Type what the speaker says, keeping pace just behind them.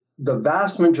the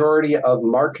vast majority of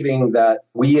marketing that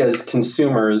we as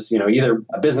consumers, either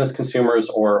business consumers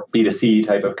or B2C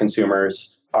type of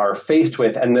consumers are faced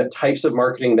with, and the types of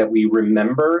marketing that we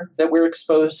remember that we're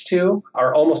exposed to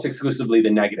are almost exclusively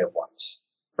the negative ones,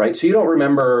 right? So you don't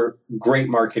remember great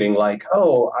marketing like,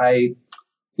 I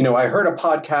heard a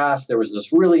podcast, there was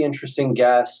this really interesting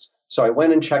guest, so I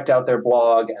went and checked out their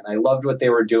blog and I loved what they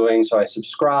were doing, so I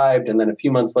subscribed, and then a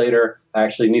few months later, I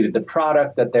actually needed the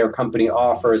product that their company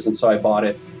offers, and so I bought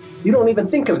it. You don't even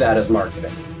think of that as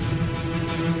marketing.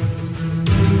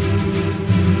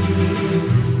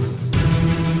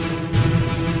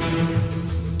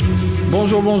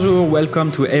 Bonjour, welcome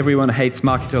to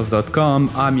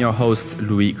everyonehatesmarketers.com. I'm your host,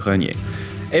 Louis Grenier.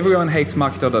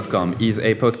 Everyonehatesmarketer.com is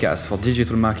a podcast for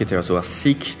digital marketers who are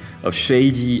sick of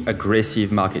shady,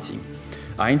 aggressive marketing.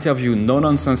 I interview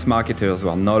no-nonsense marketers who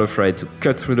are not afraid to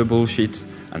cut through the bullshit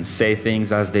and say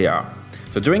things as they are.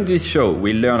 So during this show,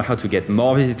 we learn how to get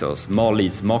more visitors, more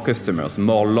leads, more customers,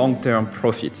 more long-term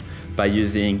profit by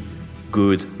using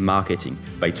good marketing,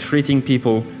 by treating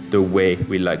people the way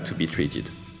we like to be treated.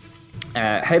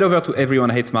 Head over to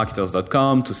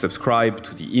everyonehatesmarketers.com to subscribe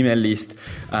to the email list.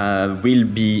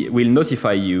 We'll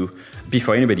notify you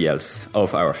before anybody else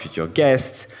of our future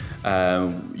guests.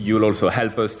 You'll also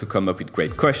help us to come up with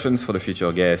great questions for the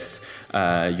future guests.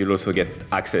 You'll also get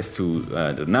access to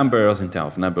the numbers in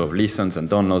terms of number of listens and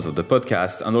downloads of the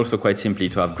podcast, and also quite simply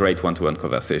to have great one-to-one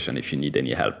conversation if you need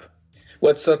any help.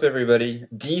 What's up, everybody?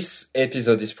 This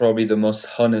episode is probably the most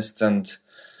honest and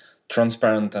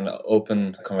transparent and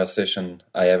open conversation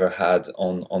I ever had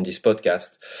on this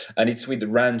podcast. And it's with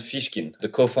Rand Fishkin, the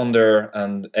co-founder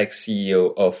and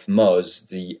ex-CEO of Moz,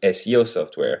 the SEO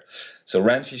software. So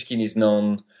Rand Fishkin is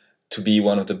known to be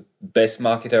one of the best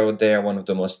marketers out there, one of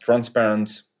the most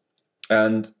transparent.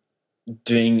 And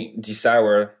during this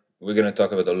hour, we're going to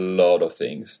talk about a lot of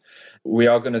things. We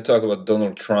are going to talk about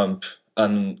Donald Trump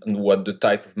and what the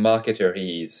type of marketer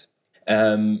he is.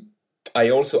 I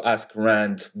also asked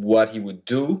Rand what he would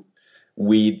do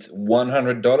with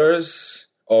 $100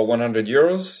 or 100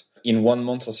 euros in 1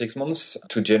 month or 6 months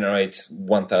to generate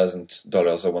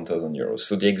 $1,000 or 1,000 euros.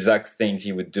 So the exact things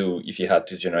he would do if he had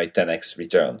to generate 10x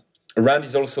return. Rand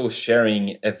is also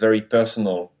sharing a very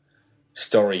personal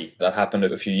story that happened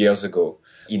a few years ago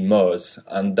in Moz,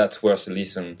 and that's worth a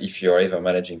listen if you're ever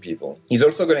managing people. He's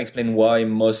also going to explain why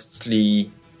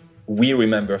mostly we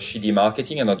remember shitty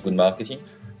marketing and not good marketing,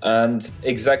 and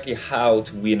exactly how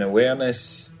to win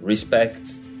awareness, respect,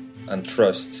 and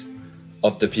trust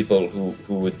of the people who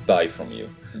would buy from you.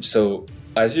 So,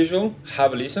 as usual,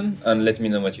 have a listen and let me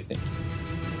know what you think.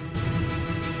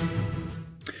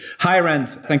 Hi, Rand.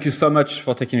 Thank you so much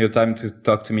for taking your time to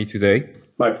talk to me today.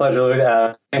 My pleasure, Louis.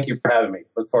 Thank you for having me.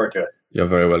 Look forward to it. You're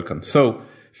very welcome. So,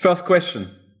 first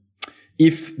question.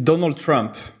 If Donald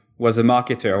Trump was a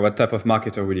marketer, what type of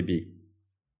marketer would he be?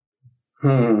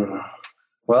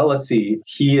 Well, let's see.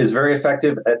 He is very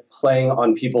effective at playing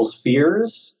on people's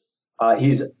fears.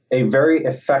 He's a very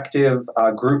effective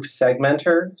group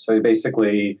segmenter. So he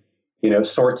basically,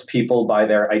 sorts people by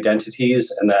their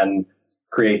identities and then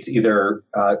creates either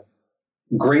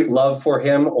great love for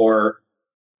him or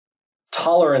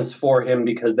tolerance for him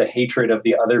because the hatred of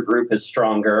the other group is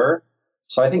stronger.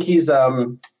 So I think he's,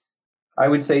 I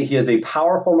would say he is a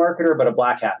powerful marketer, but a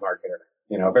black hat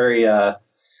marketer. Very...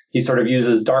 He sort of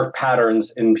uses dark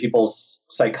patterns in people's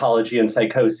psychology and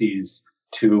psychoses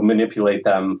to manipulate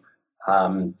them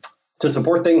to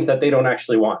support things that they don't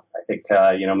actually want. I think,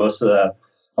 a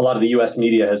lot of the U.S.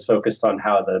 media has focused on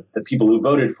how the people who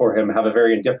voted for him have a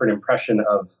very different impression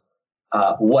of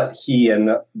what he and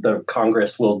the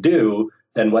Congress will do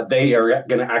than what they are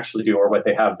going to actually do or what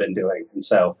they have been doing. And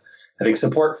so I think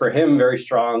support for him very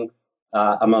strong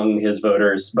among his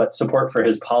voters, but support for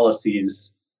his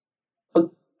policies,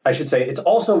 I should say, it's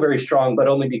also very strong, but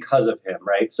only because of him,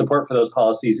 right? Support for those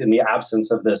policies in the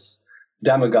absence of this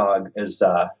demagogue is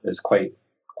quite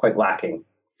lacking.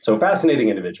 So fascinating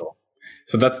individual.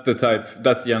 So that's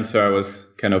the answer I was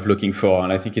kind of looking for.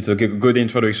 And I think it's a good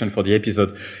introduction for the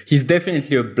episode. He's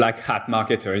definitely a black hat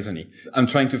marketer, isn't he? I'm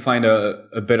trying to find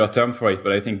a better term for it,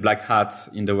 but I think black hat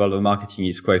in the world of marketing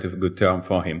is quite a good term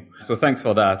for him. So thanks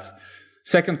for that.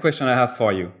 Second question I have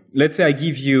for you. Let's say I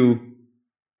give you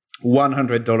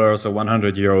 $100 or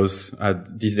 100 euros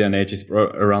at this day and age is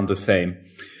around the same.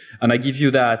 And I give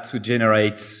you that to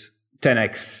generate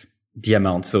 10x the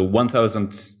amount. So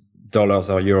 $1,000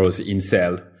 or euros in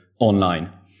sale online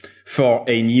for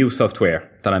a new software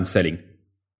that I'm selling.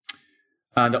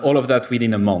 And all of that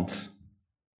within a month,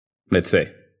 let's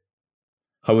say.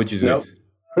 How would you do it?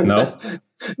 No.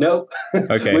 No.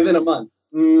 Okay. Within a month.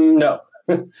 No.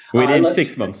 Within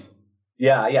 6 months.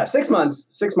 Yeah. 6 months.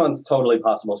 6 months, totally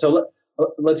possible. So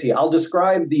let's see. I'll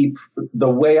describe the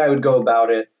way I would go about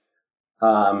it,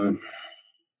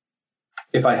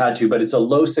 if I had to. But it's a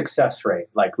low success rate,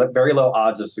 like very low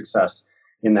odds of success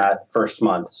in that first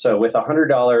month. So with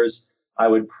 $100, I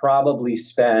would probably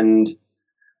spend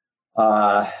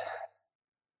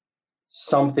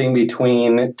something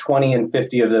between 20 and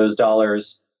 50 of those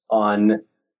dollars on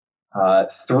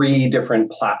 3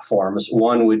 different platforms.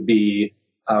 One would be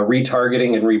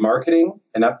retargeting and remarketing,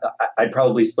 and I'd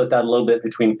probably split that a little bit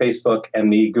between Facebook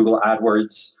and the Google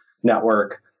AdWords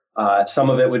network. Some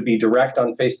of it would be direct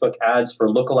on Facebook ads for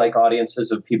lookalike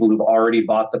audiences of people who've already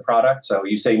bought the product. So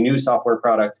you say new software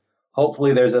product,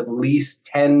 hopefully there's at least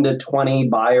 10 to 20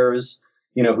 buyers,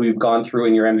 who you've gone through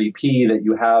in your MVP that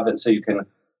you have. And so you can,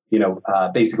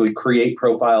 basically create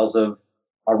profiles of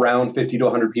around 50 to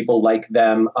 100 people like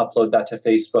them, upload that to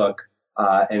Facebook,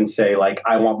 and say, like,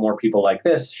 I want more people like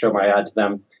this, show my ad to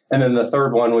them. And then the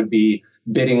third one would be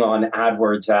bidding on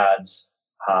AdWords ads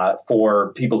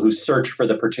for people who search for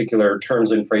the particular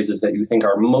terms and phrases that you think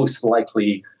are most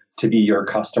likely to be your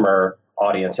customer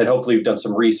audience. And hopefully you've done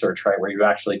some research, right, where you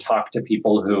actually talked to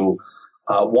people who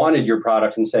wanted your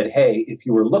product and said, hey, if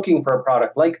you were looking for a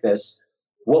product like this,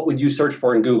 what would you search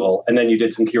for in Google? And then you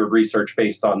did some keyword research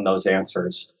based on those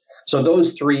answers. So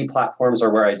those 3 platforms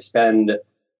are where I'd spend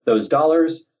those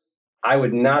dollars. I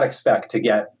would not expect to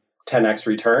get 10x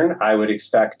return. I would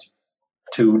expect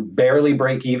to barely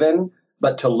break even,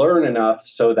 but to learn enough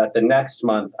so that the next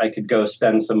month I could go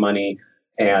spend some money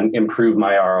and improve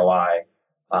my ROI.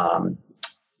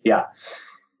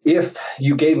 If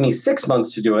you gave me 6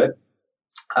 months to do it,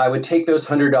 I would take those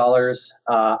 $100.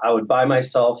 I would buy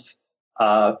myself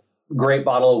a great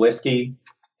bottle of whiskey,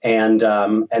 and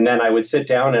then I would sit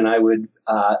down and I would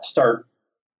start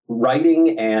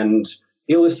writing and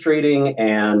illustrating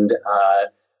and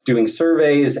doing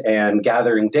surveys and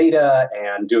gathering data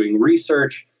and doing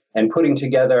research and putting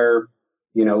together,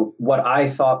 what I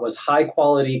thought was high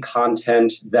quality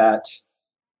content that,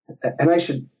 and I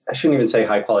shouldn't even say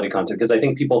high quality content, because I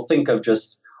think people think of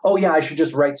just, oh yeah, I should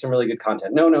just write some really good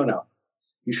content. No.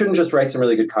 You shouldn't just write some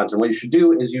really good content. What you should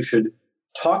do is you should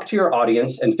talk to your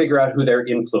audience and figure out who their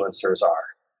influencers are,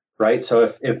 right?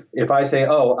 So if I say,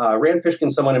 Rand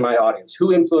Fishkin's someone in my audience,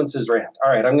 who influences Rand?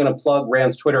 All right, I'm going to plug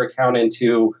Rand's Twitter account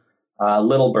into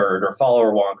Little Bird or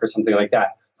Follower Wonk or something like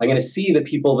that. I'm going to see the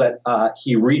people that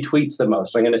he retweets the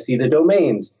most. I'm going to see the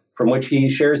domains from which he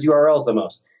shares URLs the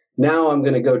most. Now I'm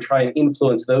going to go try and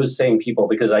influence those same people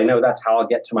because I know that's how I'll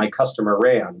get to my customer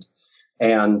Rand.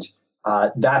 And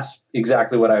that's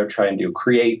exactly what I would try and do.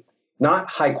 Create not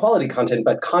high quality content,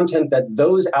 but content that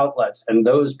those outlets and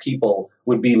those people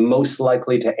would be most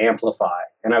likely to amplify.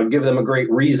 And I would give them a great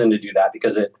reason to do that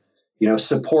because it,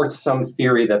 supports some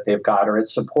theory that they've got, or it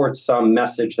supports some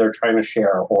message they're trying to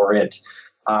share, or it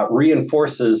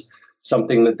reinforces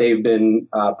something that they've been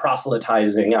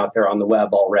proselytizing out there on the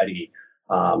web already.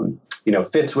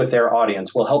 Fits with their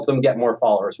audience, will help them get more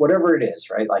followers, whatever it is,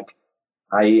 right? Like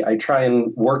I try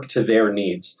and work to their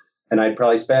needs, and I'd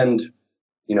probably spend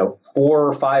 4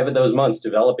 or 5 of those months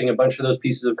developing a bunch of those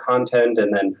pieces of content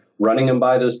and then running them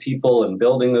by those people and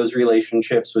building those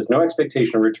relationships with no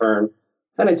expectation of return.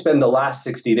 And I'd spend the last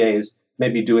 60 days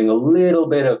maybe doing a little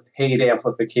bit of paid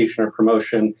amplification or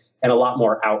promotion and a lot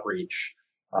more outreach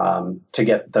to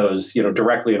get those,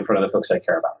 directly in front of the folks I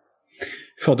care about.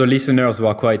 For the listeners who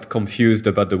are quite confused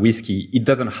about the whiskey, it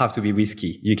doesn't have to be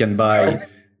whiskey. You can buy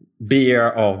beer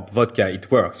or vodka.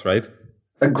 It works, right?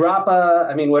 A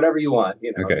grappa, whatever you want.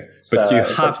 Okay, but you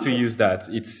have to use that.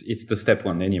 It's the step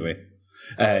one anyway.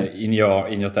 In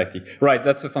your tactic, right?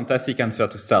 That's a fantastic answer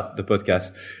to start the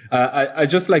podcast. I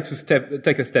just like to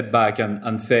take a step back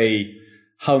and say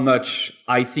how much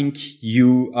I think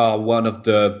you are one of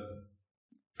the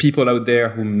people out there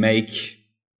who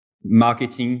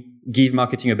give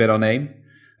marketing a better name,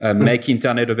 make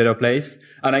internet a better place.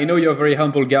 And I know you're a very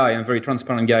humble guy and very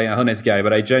transparent guy and honest guy,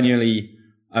 but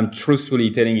I'm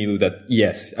truthfully telling you that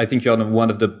yes, I think you're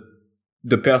one of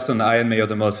the person I admire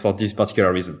the most for this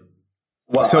particular reason.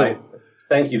 Well,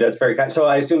 thank you. That's very kind. So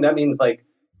I assume that means like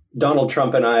Donald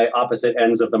Trump and I, opposite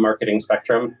ends of the marketing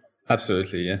spectrum.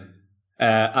 Absolutely, yeah.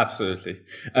 Absolutely.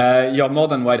 You're more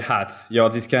than white hat. You're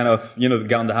this kind of,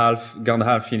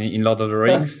 Gandalf in Lord of the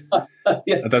Rings.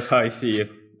 Yeah. That's how I see you.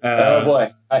 Oh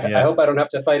boy. I hope I don't have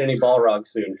to fight any Balrogs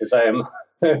soon because I am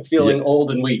feeling old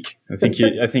and weak. I think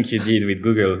you did with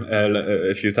Google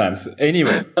a few times.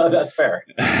 Anyway. Oh, that's fair.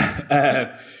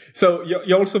 So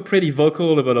you're also pretty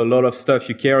vocal about a lot of stuff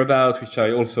you care about, which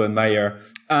I also admire.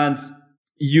 And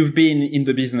you've been in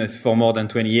the business for more than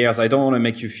 20 years. I don't want to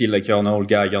make you feel like you're an old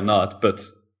guy. You're not, but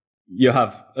you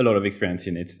have a lot of experience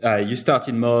in it. You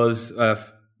started Moz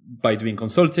by doing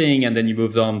consulting, and then you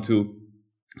moved on to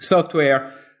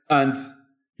software, and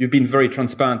you've been very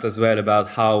transparent as well about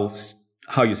how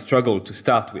you struggled to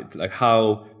start with, like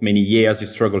how many years you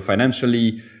struggled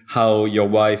financially, how your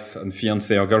wife and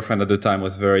fiance or girlfriend at the time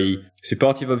was very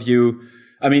supportive of you.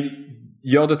 I mean,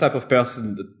 you're the type of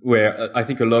person where I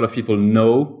think a lot of people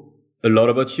know a lot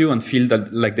about you and feel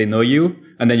that like they know you.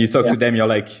 And then you talk to them, you're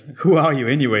like, who are you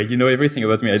anyway? You know everything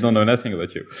about me. I don't know nothing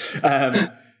about you.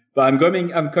 But I'm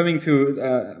coming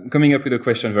up with a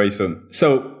question very soon.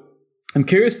 So I'm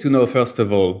curious to know, first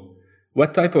of all,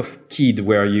 what type of kid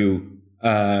were you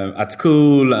at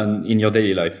school and in your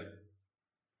daily life?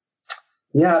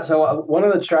 Yeah. So one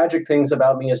of the tragic things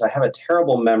about me is I have a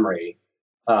terrible memory.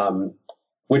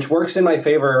 Which works in my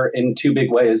favor in two big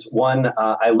ways. One,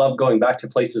 I love going back to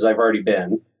places I've already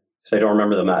been because I don't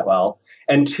remember them that well.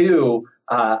 And two,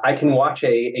 I can watch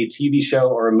a TV show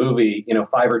or a movie,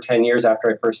 5 or 10 years after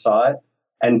I first saw it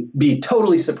and be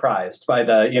totally surprised by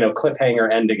the, cliffhanger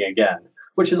ending again,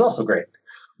 which is also great.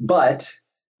 But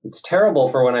it's terrible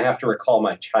for when I have to recall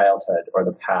my childhood or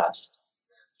the past.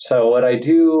 So what I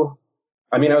do,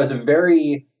 I was a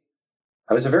very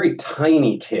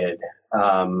tiny kid.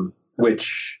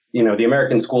 Which, the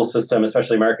American school system,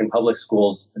 especially American public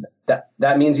schools,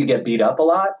 that means you get beat up a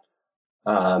lot.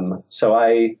 So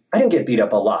I didn't get beat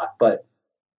up a lot, but,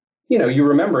 you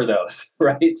remember those,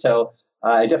 right? So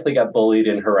I definitely got bullied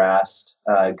and harassed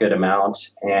a good amount.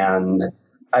 And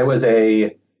I was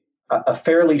a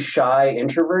fairly shy,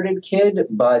 introverted kid,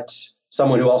 but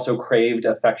someone who also craved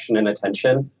affection and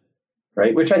attention,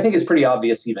 right? Which I think is pretty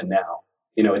obvious even now.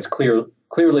 It's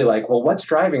clearly like, well, what's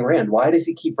driving Rand? Why does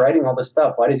he keep writing all this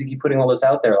stuff? Why does he keep putting all this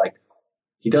out there? Like,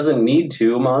 he doesn't need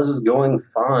to. Moz is going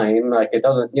fine. Like, it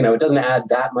doesn't add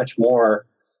that much more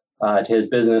to his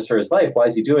business or his life. Why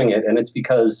is he doing it? And it's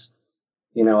because,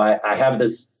 I have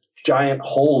this giant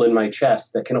hole in my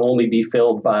chest that can only be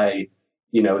filled by,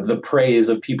 the praise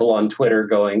of people on Twitter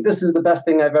going, this is the best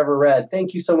thing I've ever read.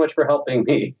 Thank you so much for helping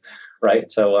me.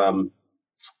 Right. So,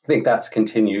 I think that's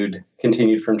continued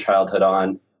from childhood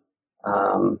on.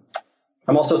 I'm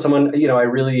also someone, I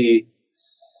really,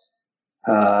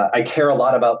 I care a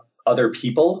lot about other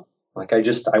people. Like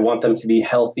I want them to be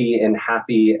healthy and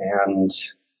happy and,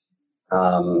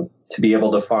 to be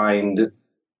able to find,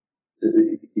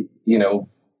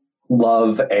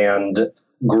 love and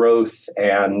growth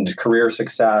and career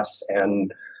success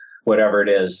and whatever it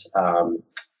is.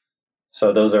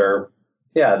 So those are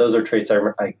traits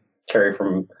I carry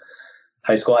from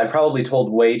high school. I probably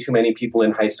told way too many people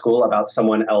in high school about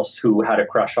someone else who had a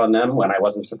crush on them when I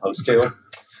wasn't supposed to,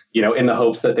 in the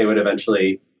hopes that they would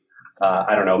eventually,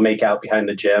 make out behind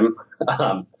the gym.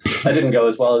 That didn't go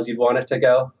as well as you'd want it to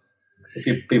go.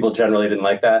 People generally didn't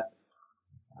like that.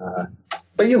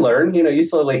 But you learn, you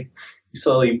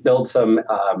slowly build some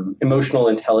emotional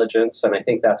intelligence. And I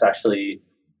think that's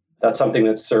something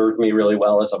that served me really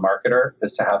well as a marketer,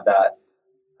 is to have that,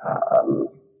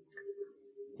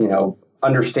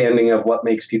 understanding of what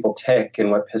makes people tick and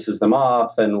what pisses them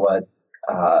off and what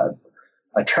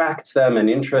attracts them and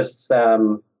interests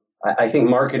them. I think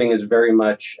marketing is very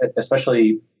much,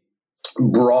 especially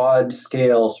broad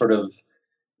scale sort of,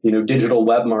 digital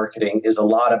web marketing, is a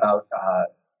lot about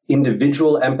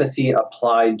individual empathy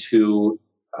applied to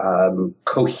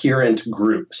coherent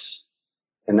groups.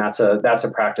 And that's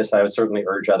a practice I would certainly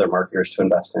urge other marketers to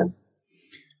invest in.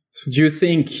 So do you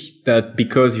think that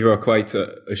because you are quite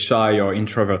a shy or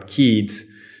introvert kid,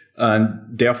 and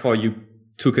therefore you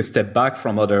took a step back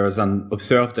from others and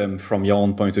observed them from your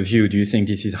own point of view, do you think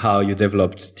this is how you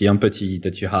developed the empathy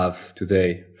that you have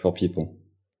today for people?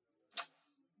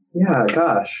 Yeah,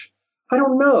 gosh, I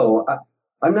don't know.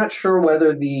 I'm not sure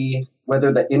whether the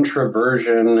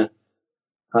introversion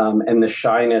and the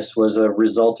shyness was a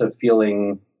result of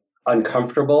feeling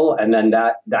uncomfortable, and then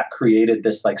that created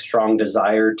this like strong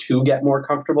desire to get more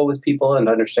comfortable with people and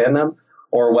understand them,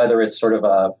 or whether it's sort of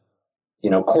a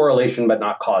correlation but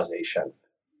not causation.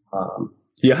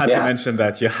 You had to mention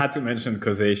that. You had to mention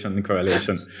causation and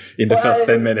correlation in the first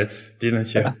 10 minutes,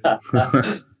 didn't you?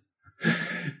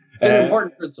 It's an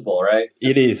important principle, right?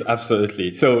 It is,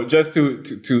 absolutely. So just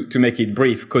to make it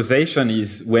brief, causation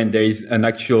is when there is an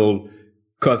actual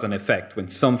cause and effect, when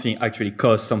something actually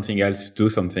causes something else to do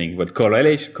something. But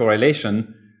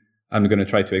correlation, I'm going to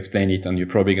try to explain it, and you're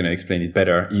probably going to explain it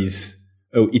better, it's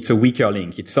a weaker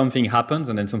link. It's something happens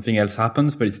and then something else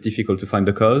happens, but it's difficult to find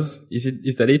the cause.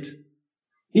 Is that it?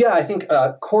 Yeah, I think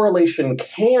correlation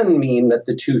can mean that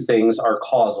the two things are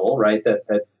causal, right?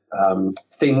 That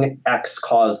thing X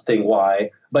caused thing Y,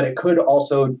 but it could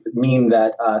also mean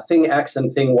that thing X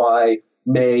and thing Y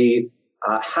may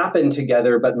happen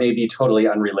together, but may be totally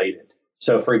unrelated.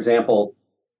 So, for example,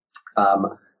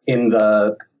 in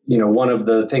the, one of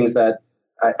the things that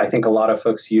I think a lot of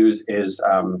folks use is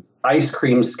ice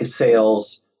cream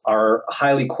sales are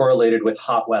highly correlated with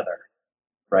hot weather,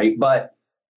 right? But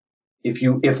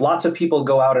if lots of people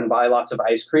go out and buy lots of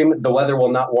ice cream, the weather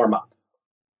will not warm up,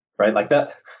 right? Like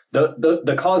that,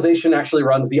 the causation actually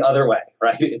runs the other way,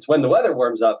 right? It's when the weather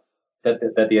warms up that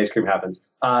the ice cream happens.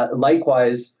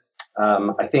 Likewise,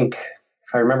 I think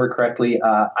if I remember correctly,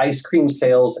 ice cream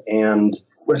sales and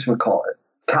what should we call it?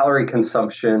 Calorie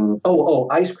consumption.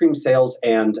 Ice cream sales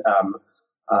and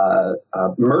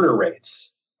murder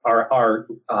rates are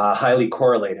highly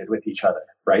correlated with each other,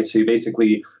 right? So you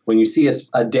basically, when you see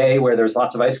a day where there's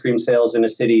lots of ice cream sales in a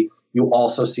city, you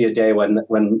also see a day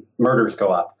when murders go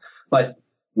up. But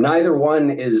neither one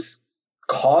is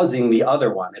causing the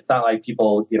other one. It's not like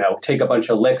people, take a bunch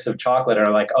of licks of chocolate and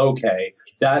are like, okay,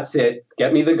 that's it,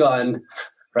 get me the gun,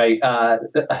 right?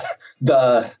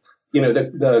 The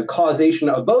causation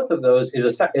of both of those is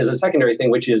a secondary thing,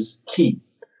 which is heat,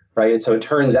 right? And so it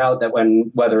turns out that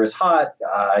when weather is hot,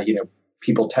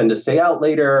 people tend to stay out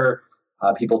later.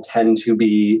 People tend to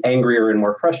be angrier and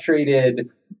more frustrated,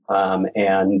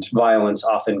 and violence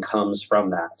often comes from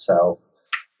that. So,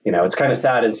 it's kind of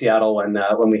sad in Seattle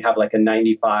when we have like a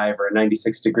 95 or a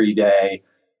 96 degree day,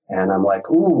 and I'm like,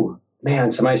 ooh,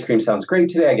 man, some ice cream sounds great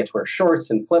today. I get to wear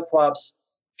shorts and flip flops.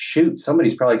 Shoot,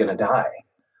 somebody's probably going to die.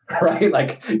 Right?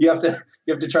 Like you have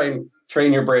to try and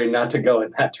train your brain not to go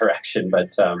in that direction.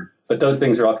 But those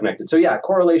things are all connected. So yeah,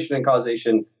 correlation and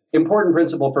causation, important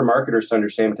principle for marketers to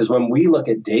understand, because when we look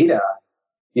at data,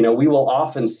 we will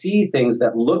often see things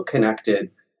that look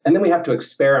connected, and then we have to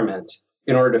experiment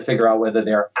in order to figure out whether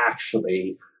they're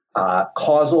actually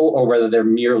causal or whether they're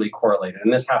merely correlated.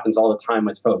 And this happens all the time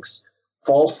with folks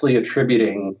falsely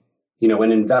attributing,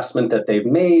 an investment that they've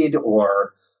made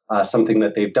or something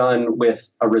that they've done with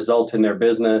a result in their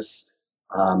business,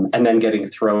 and then getting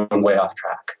thrown way off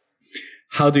track.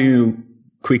 How do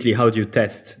you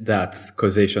test that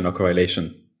causation or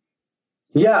correlation?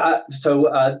 Yeah,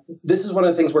 so this is one of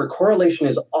the things where correlation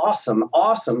is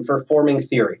awesome for forming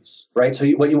theories, right? So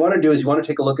what you want to do is you want to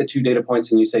take a look at two data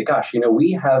points and you say, gosh,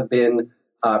 we have been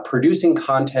producing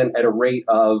content at a rate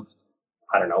of,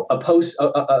 I don't know,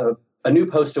 a new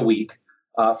post a week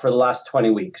for the last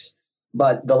 20 weeks.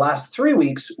 But the last 3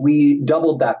 weeks, we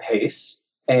doubled that pace,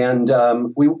 and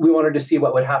we wanted to see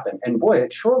what would happen. And boy,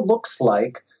 it sure looks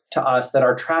like to us that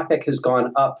our traffic has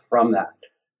gone up from that.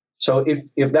 So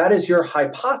if that is your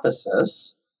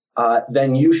hypothesis,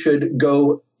 then you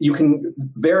can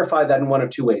verify that in one of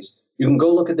two ways. You can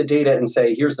go look at the data and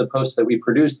say, here's the posts that we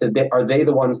produced. Are they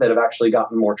the ones that have actually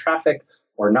gotten more traffic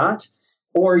or not?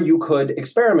 Or you could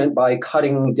experiment by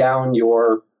cutting down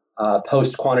your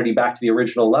post quantity back to the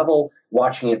original level,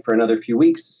 watching it for another few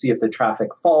weeks to see if the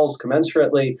traffic falls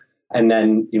commensurately, and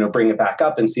then bring it back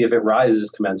up and see if it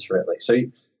rises commensurately. So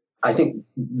I think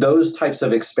those types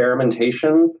of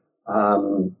experimentation,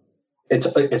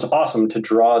 it's awesome to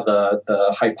draw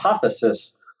the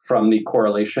hypothesis from the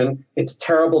correlation. It's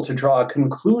terrible to draw a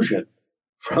conclusion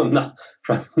from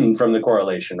the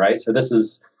correlation, right? So this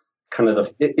is kind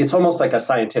of it's almost like a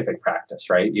scientific practice,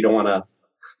 right? You don't want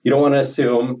to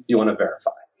assume, you want to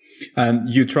verify. And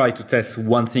you try to test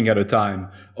one thing at a time,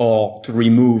 or to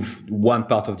remove one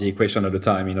part of the equation at a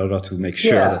time in order to make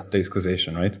sure that there's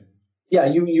causation, right? Yeah,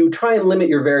 you try and limit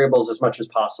your variables as much as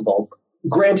possible.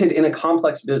 Granted, in a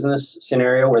complex business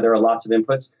scenario where there are lots of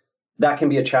inputs, that can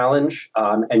be a challenge,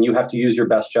 and you have to use your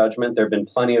best judgment. There have been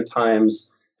plenty of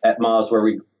times at Moz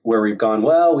where we've gone,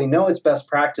 well, we know it's best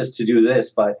practice to do this,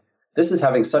 but this is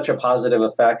having such a positive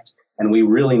effect, and we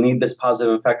really need this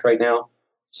positive effect right now.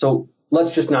 So let's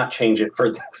just not change it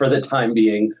for the time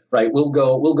being, right? We'll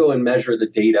go and measure the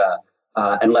data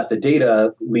and let the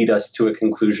data lead us to a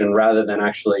conclusion rather than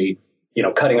actually,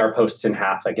 cutting our posts in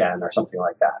half again or something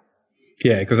like that.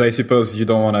 Yeah, because I suppose you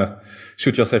don't want to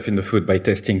shoot yourself in the foot by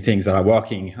testing things that are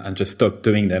working and just stop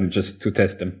doing them just to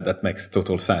test them. That makes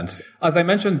total sense. As I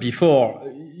mentioned before,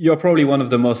 you're probably one of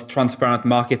the most transparent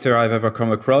marketers I've ever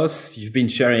come across. You've been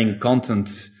sharing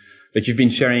content, like you've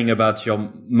been sharing about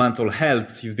your mental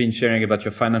health. You've been sharing about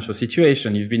your financial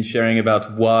situation. You've been sharing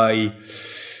about why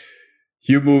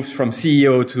you moved from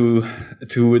CEO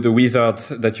to the wizard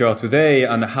that you are today,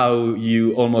 and how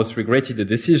you almost regretted the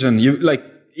decision.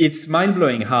 It's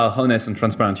mind-blowing how honest and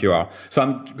transparent you are. So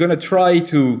I'm going to try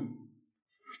to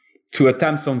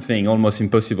attempt something almost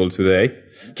impossible today.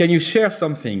 Can you share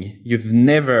something you've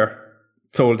never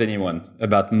told anyone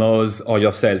about Moz or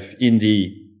yourself in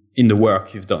the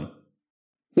work you've done?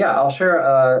 Yeah, I'll share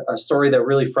a story that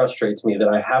really frustrates me that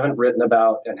I haven't written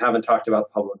about and haven't talked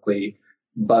about publicly,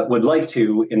 but would like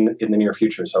to in the near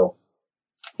future. So,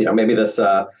 maybe this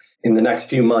in the next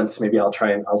few months, maybe I'll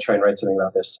try and write something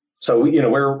about this. So,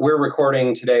 we're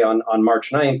recording today on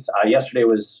March 9th. Yesterday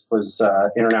was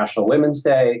International Women's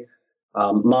Day.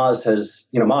 Moz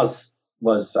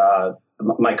was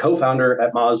my co-founder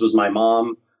at Moz was my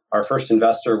mom. Our first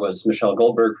investor was Michelle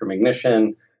Goldberg from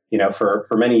Ignition. For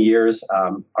many years,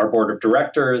 our board of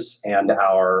directors and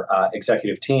our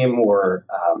executive team were,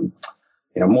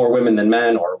 more women than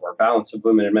men, or balance of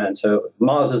women and men. So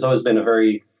Moz has always been a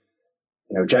very,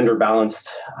 gender balanced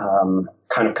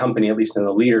kind of company, at least in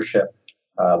the leadership.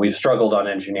 We've struggled on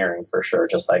engineering for sure,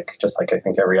 just like I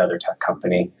think every other tech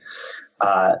company.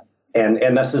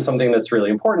 And this is something that's really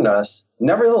important to us.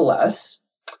 Nevertheless,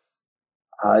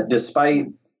 despite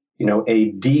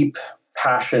a deep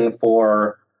passion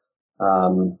for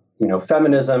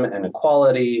feminism and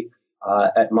equality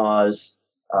at Moz,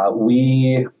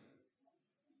 we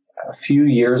a few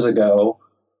years ago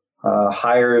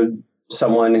hired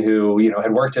someone who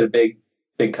had worked at a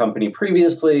big company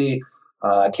previously,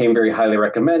 came very highly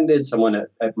recommended. Someone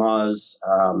at Moz,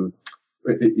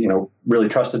 really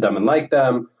trusted them and liked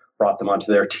them, brought them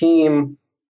onto their team,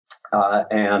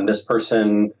 and this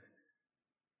person,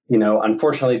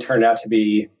 unfortunately turned out to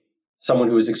be someone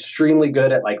who was extremely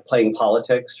good at playing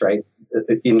politics, right?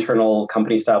 Internal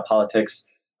company style politics,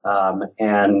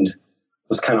 and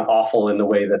was kind of awful in the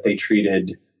way that they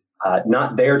treated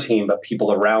not their team, but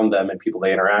people around them and people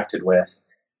they interacted with.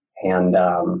 And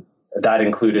that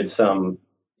included some,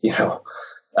 the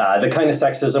kind of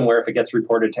sexism where if it gets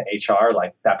reported to HR,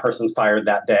 that person's fired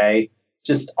that day,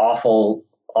 just awful,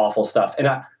 awful stuff. And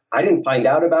I didn't find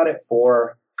out about it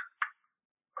for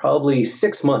probably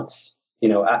 6 months,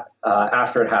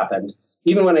 after it happened.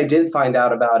 Even when I did find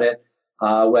out about it,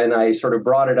 when I sort of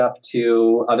brought it up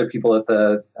to other people at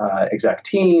the exec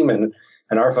team and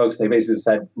our folks, they basically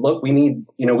said, look, we need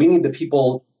the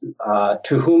people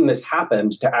to whom this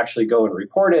happened to actually go and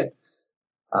report it.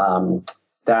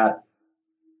 That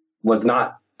was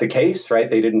not the case, right?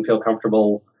 They didn't feel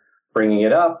comfortable bringing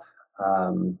it up.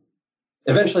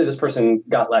 Eventually, this person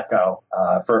got let go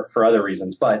for other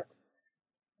reasons, but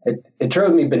it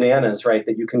drove me bananas, right?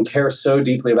 That you can care so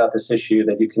deeply about this issue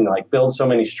that you can build so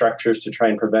many structures to try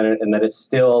and prevent it, and that it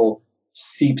still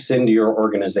seeps into your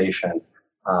organization.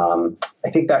 I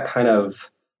think that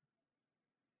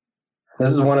this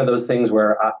is one of those things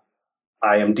where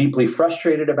I am deeply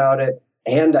frustrated about it,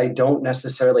 and I don't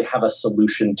necessarily have a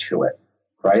solution to it,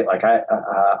 right?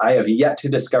 I have yet to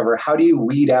discover, how do you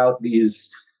weed out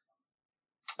these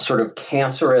sort of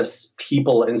cancerous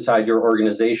people inside your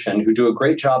organization who do a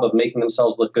great job of making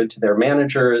themselves look good to their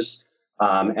managers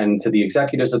and to the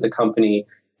executives of the company,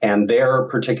 and their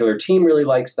particular team really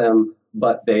likes them,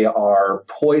 but they are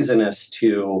poisonous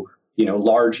to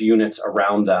large units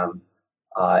around them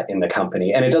in the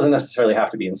company. And it doesn't necessarily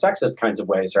have to be in sexist kinds of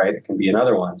ways, right? It can be in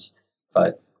other ones.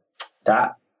 But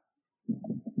that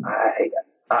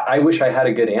I wish I had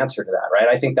a good answer to that, right?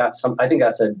 I think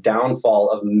that's a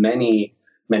downfall of many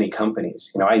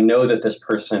companies. I know that this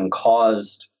person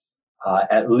caused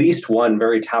at least one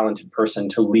very talented person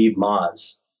to leave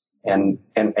Moz, and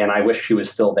I wish she was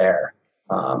still there.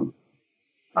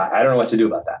 I don't know what to do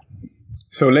about that.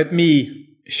 So let me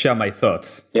share my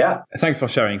thoughts. Yeah. Thanks for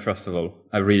sharing, first of all.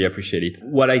 I really appreciate it.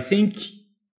 What I think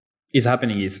is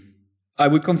happening is, I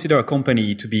would consider a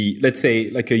company to be, let's say,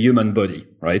 like a human body,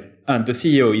 right? And the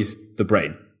CEO is the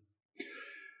brain.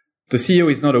 The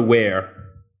CEO is not aware,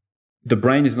 the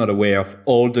brain is not aware of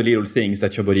all the little things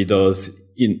that your body does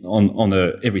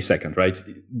every second, right?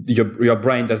 Your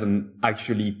brain doesn't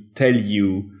actually tell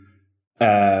you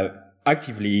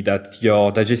actively that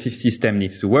your digestive system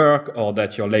needs to work or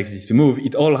that your legs needs to move.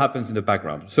 It all happens in the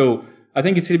background. So I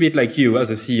think it's a little bit like you as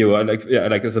a CEO,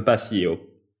 like as a past CEO,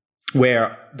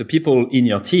 where the people in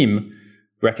your team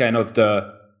were kind of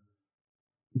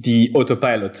the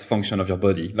autopilot function of your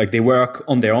body. Like, they work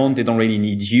on their own. They don't really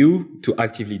need you to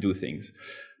actively do things.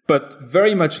 But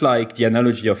very much like the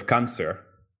analogy of cancer,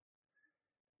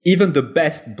 even the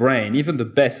best brain, even the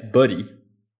best body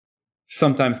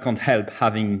sometimes can't help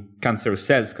having cancerous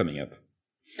cells coming up.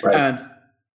 Right. And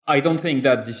I don't think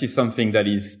that this is something that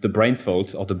is the brain's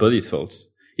fault or the body's fault.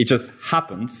 It just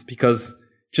happens because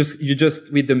you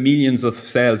just with the millions of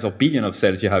cells or billion of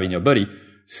cells you have in your body,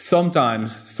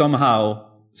 sometimes, somehow,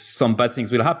 some bad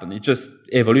things will happen. It's just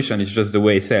evolution. It's just the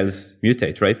way cells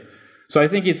mutate, right? So I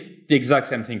think it's the exact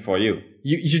same thing for you.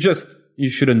 You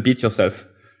shouldn't beat yourself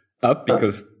up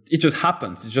because it just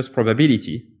happens. It's just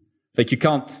probability. Like you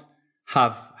can't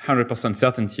have 100%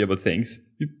 certainty about things.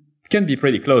 You can be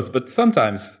pretty close, but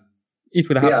sometimes it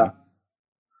will happen.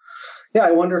 Yeah,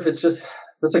 I wonder if it's just,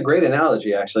 that's a great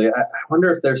analogy, actually. I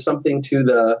wonder if there's something to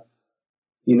the,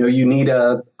 you need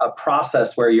a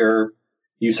process where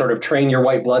you sort of train your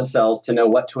white blood cells to know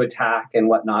what to attack and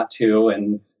what not to,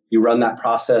 and you run that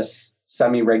process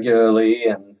semi-regularly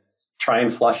and try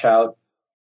and flush out,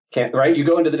 right? You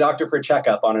go into the doctor for a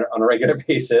checkup on a regular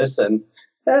basis, and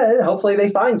hopefully they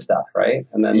find stuff, right?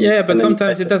 And then but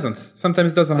sometimes it doesn't.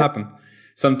 Sometimes it doesn't happen.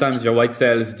 Sometimes your white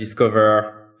cells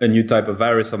discover a new type of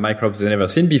virus or microbes they've never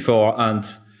seen before, and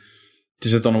they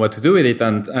just don't know what to do with it,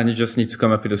 and you just need to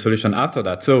come up with a solution after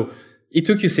that. So it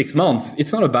took you 6 months.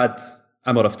 It's not a bad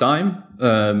amount of time.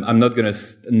 I'm not going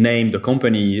to name the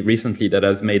company recently that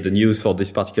has made the news for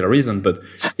this particular reason, but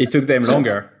it took them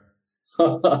longer.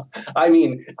 I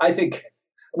mean, I think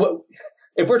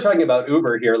if we're talking about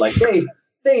Uber here, like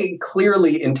they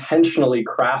clearly intentionally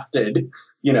crafted,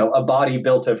 a body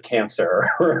built of cancer,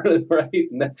 right?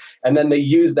 And then they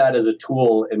use that as a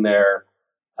tool in their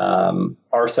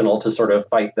arsenal to sort of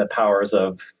fight the powers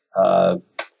of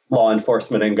law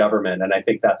enforcement and government. And I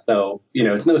think that's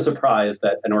it's no surprise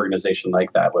that an organization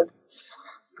like that would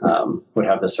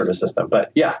have this sort of system.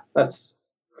 But yeah, that's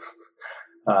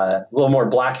a little more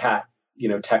black hat,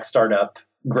 tech startup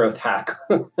growth hack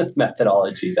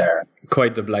methodology there.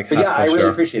 Quite the black hat. But yeah, I really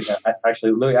sure. appreciate that.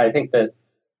 Actually, Louis, I think that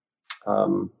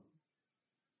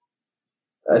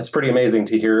it's pretty amazing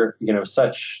to hear,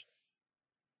 such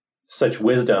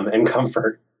wisdom and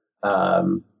comfort,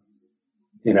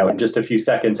 in just a few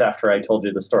seconds after I told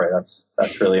you the story. That's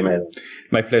really amazing.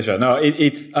 My pleasure. No,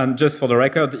 it's just for the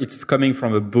record, it's coming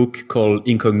from a book called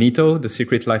Incognito: The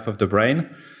Secret Life of the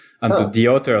Brain. And the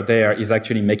author there is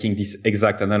actually making this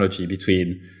exact analogy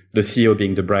between the CEO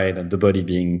being the brain and the body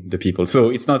being the people. So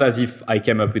it's not as if I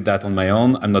came up with that on my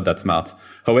own. I'm not that smart.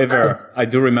 However, I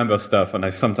do remember stuff,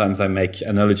 and sometimes I make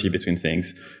analogy between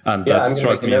things. And that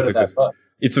struck me as a good book.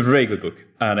 It's a very good book,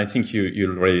 and I think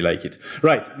you'll really like it.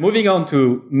 Right. Moving on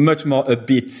to much more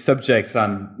upbeat subjects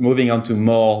and moving on to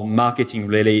more marketing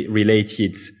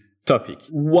related topic.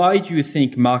 Why do you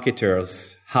think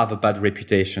marketers have a bad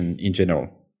reputation in general?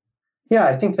 Yeah,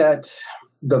 I think that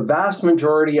the vast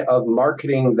majority of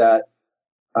marketing that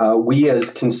we as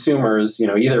consumers,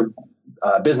 either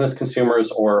business consumers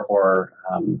or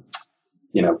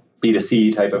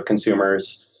B2C type of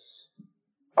consumers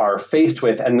are faced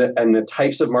with, and the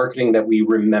types of marketing that we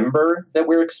remember that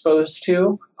we're exposed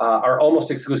to are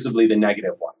almost exclusively the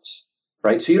negative ones,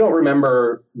 right? So you don't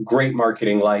remember great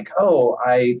marketing like,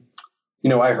 I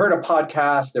heard a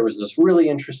podcast, there was this really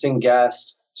interesting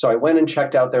guest, so I went and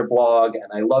checked out their blog and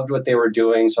I loved what they were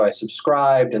doing. So I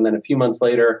subscribed. And then a few months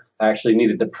later, I actually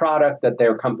needed the product that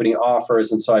their company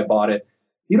offers. And so I bought it.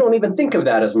 You don't even think of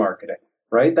that as marketing,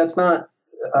 right? That's not,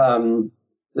 and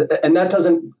that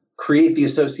doesn't create the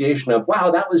association of,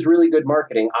 wow, that was really good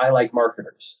marketing. I like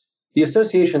marketers. The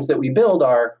associations that we build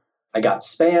are, I got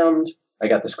spammed. I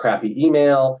got this crappy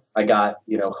email. I got,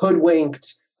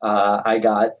 hoodwinked.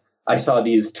 I saw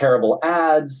these terrible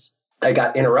ads. I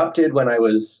got interrupted when I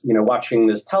was, watching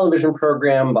this television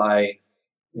program by,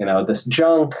 this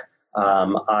junk.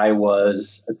 I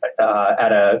was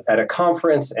at a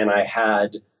conference and I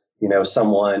had,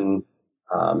 someone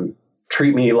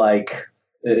treat me like,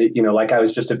 like I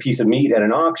was just a piece of meat at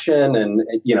an auction, and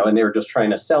they were just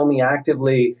trying to sell me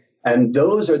actively. And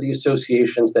those are the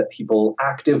associations that people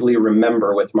actively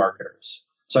remember with marketers.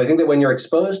 So I think that when you're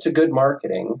exposed to good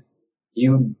marketing,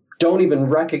 you don't even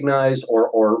recognize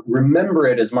or remember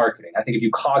it as marketing. I think if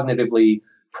you cognitively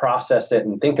process it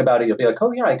and think about it, you'll be like,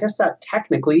 oh yeah, I guess that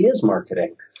technically is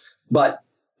marketing. But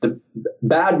the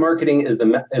bad marketing is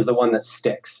the one that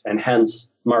sticks, and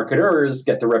hence marketers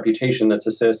get the reputation that's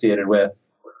associated with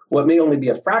what may only be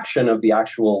a fraction of the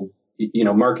actual,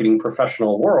 marketing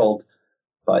professional world,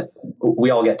 but we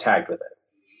all get tagged with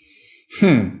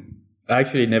it. I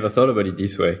actually never thought about it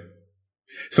this way.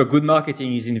 So good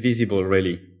marketing is invisible,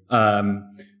 really.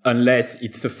 Unless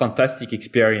it's a fantastic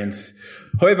experience.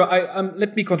 However,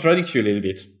 let me contradict you a little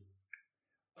bit.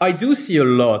 I do see a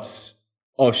lot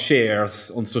of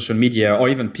shares on social media, or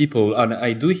even people, and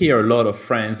I do hear a lot of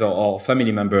friends or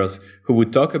family members who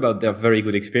would talk about their very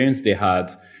good experience they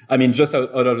had. I mean, just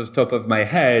out of the top of my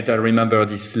head, I remember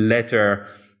this letter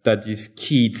that this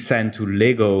kid sent to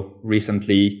Lego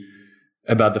recently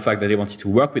about the fact that they wanted to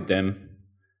work with them.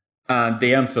 And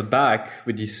they answered back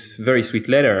with this very sweet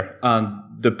letter,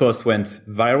 and the post went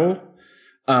viral.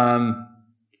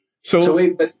 So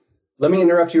wait, but let me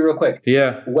interrupt you real quick.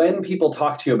 Yeah. When people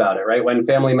talk to you about it, right? When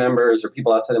family members or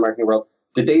people outside the marketing world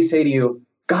Did they say to you,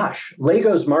 gosh,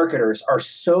 Lego's marketers are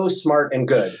so smart and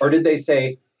good? Or did they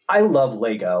say, I love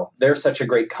Lego, they're such a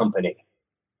great company?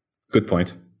 Good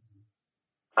point.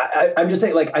 I'm just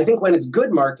saying, like, I think when it's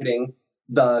good marketing,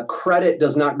 the credit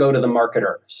does not go to the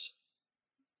marketers,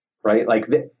 right? Like,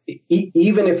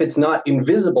 even if it's not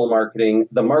invisible marketing,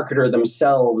 the marketer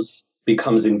themselves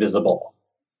becomes invisible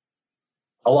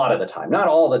a lot of the time. Not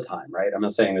all the time, right? I'm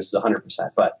not saying this is 100%,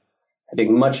 but I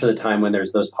think much of the time when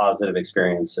there's those positive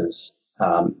experiences,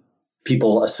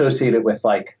 people associate it with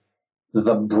like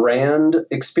the brand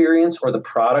experience or the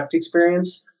product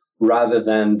experience rather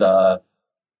than the,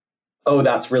 oh,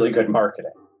 that's really good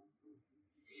marketing.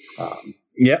 That's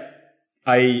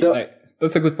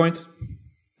a good point.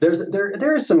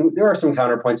 There are some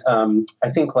counterpoints. I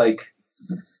think like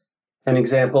an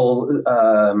example.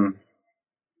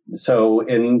 So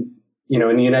in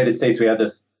the United States, we have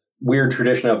this weird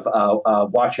tradition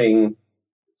of watching.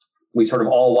 We sort of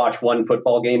all watch one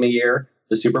football game a year,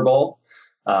 the Super Bowl,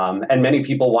 and many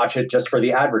people watch it just for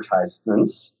the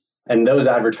advertisements. And those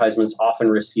advertisements often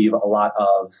receive a lot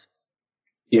of,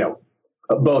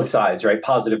 both sides, right?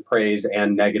 Positive praise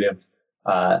and negative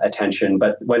attention.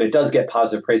 But when it does get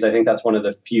positive praise, I think that's one of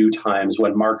the few times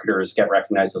when marketers get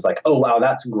recognized as like, oh, wow,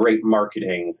 that's great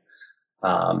marketing.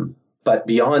 But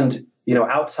beyond,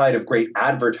 outside of great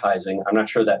advertising, I'm not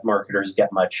sure that marketers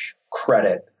get much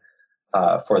credit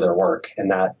for their work. And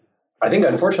that, I think,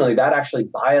 unfortunately, that actually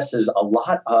biases a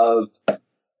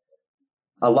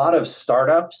lot of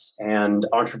startups and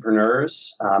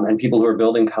entrepreneurs and people who are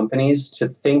building companies to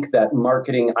think that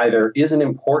marketing either isn't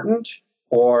important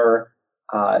or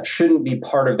shouldn't be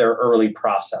part of their early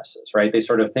processes, right? They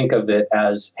sort of think of it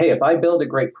as, hey, if I build a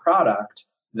great product,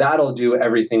 that'll do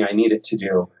everything I need it to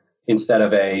do, instead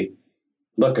of a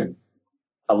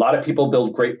lot of people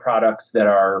build great products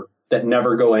that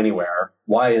never go anywhere.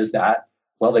 Why is that?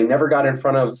 Well, they never got in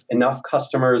front of enough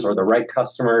customers or the right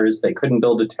customers. They couldn't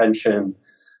build attention.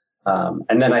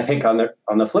 And then I think on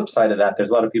the flip side of that, there's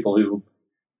a lot of people who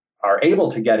are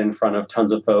able to get in front of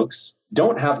tons of folks,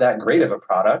 don't have that great of a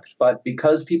product, but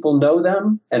because people know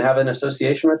them and have an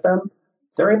association with them,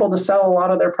 they're able to sell a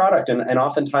lot of their product. And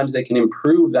oftentimes they can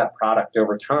improve that product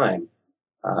over time.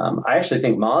 I actually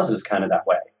think Moz is kind of that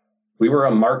way. We were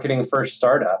a marketing first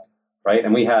startup, right?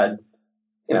 And we had,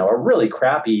 a really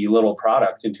crappy little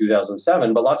product in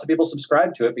 2007, but lots of people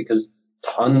subscribed to it because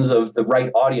tons of the right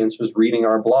audience was reading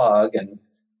our blog and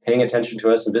paying attention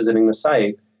to us and visiting the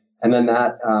site. And then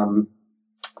that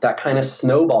kind of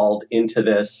snowballed into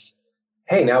this,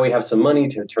 hey, now we have some money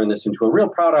to turn this into a real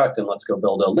product and let's go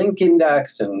build a link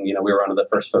index. And, we were one of the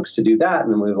first folks to do that.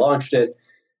 And then we launched it.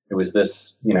 It was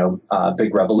this,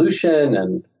 big revolution.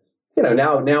 And,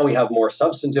 now we have more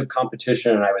substantive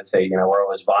competition. And I would say, we're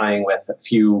always vying with a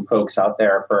few folks out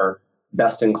there for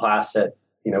best in class at,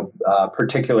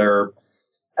 particular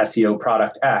SEO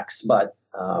product X. But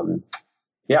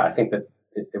I think that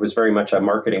it was very much a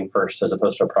marketing first as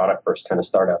opposed to a product first kind of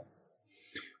startup.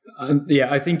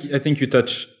 I think you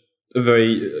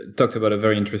talked about a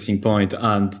very interesting point,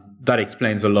 and that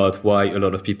explains a lot why a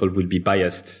lot of people will be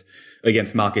biased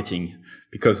against marketing,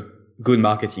 because good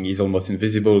marketing is almost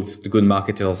invisible. The good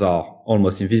marketers are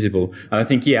almost invisible. And I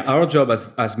think, our job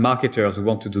as marketers who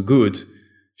want to do good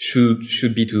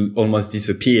should be to almost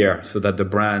disappear so that the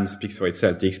brand speaks for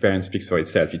itself, the experience speaks for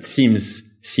itself. It seems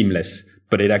seamless,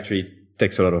 but it actually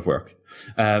takes a lot of work.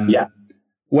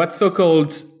 What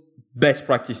so-called best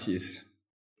practices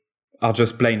are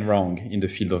just plain wrong in the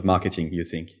field of marketing, you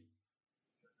think?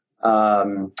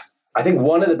 I think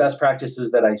one of the best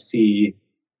practices that I see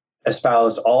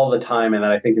espoused all the time and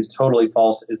that I think is totally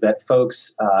false is that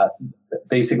folks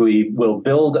basically will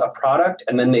build a product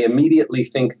and then they immediately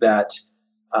think that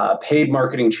paid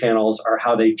marketing channels are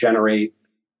how they generate,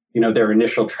 their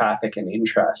initial traffic and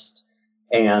interest.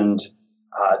 And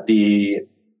the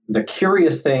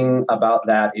curious thing about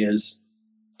that is,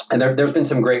 and there's been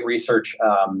some great research.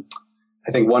 I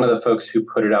think one of the folks who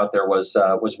put it out there was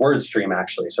WordStream,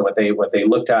 actually. So what they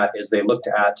looked at is they looked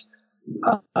at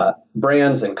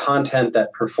brands and content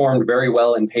that performed very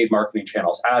well in paid marketing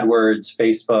channels, AdWords,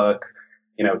 Facebook,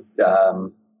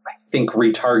 I think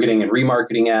retargeting and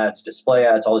remarketing ads, display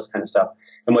ads, all this kind of stuff.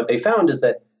 And what they found is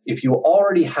that if you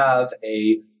already have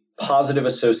a positive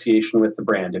association with the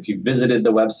brand, if you've visited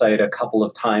the website a couple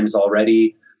of times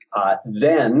already,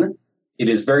 then it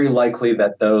is very likely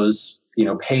that those,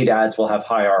 paid ads will have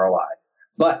high ROI.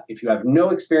 But if you have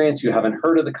no experience, you haven't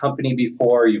heard of the company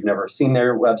before, you've never seen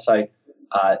their website,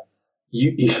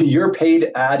 your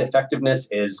paid ad effectiveness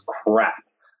is crap.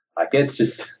 Like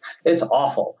it's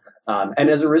awful. And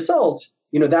as a result,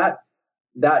 that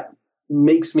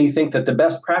makes me think that the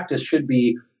best practice should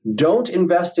be don't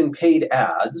invest in paid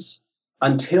ads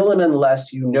until and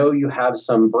unless you know you have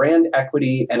some brand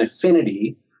equity and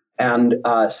affinity and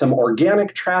some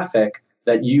organic traffic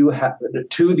that you have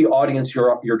to the audience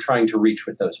you're trying to reach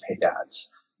with those paid ads.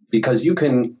 Because you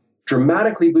can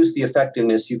dramatically boost the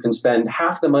effectiveness. You can spend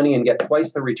half the money and get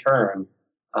twice the return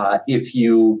if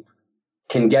you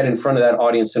can get in front of that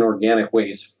audience in organic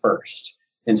ways first.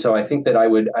 And so I think that I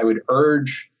would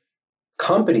urge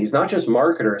companies, not just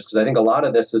marketers, because I think a lot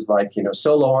of this is like,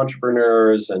 solo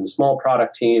entrepreneurs and small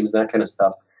product teams and that kind of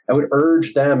stuff. I would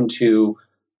urge them to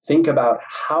think about,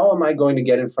 how am I going to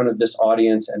get in front of this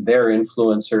audience and their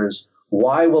influencers?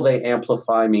 Why will they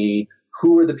amplify me?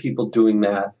 Who are the people doing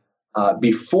that?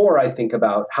 Before I think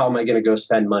about how am I going to go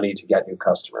spend money to get new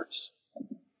customers.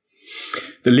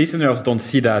 The listeners don't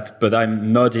see that, but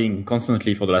I'm nodding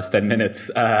constantly for the last 10 minutes.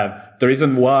 The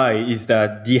reason why is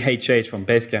that DHH from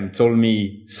Basecamp told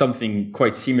me something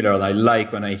quite similar, and I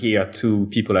like when I hear two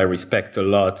people I respect a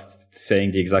lot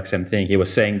saying the exact same thing. He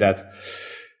was saying that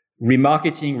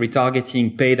remarketing,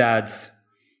 retargeting, paid ads,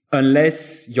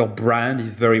 unless your brand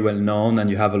is very well known and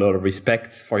you have a lot of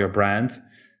respect for your brand,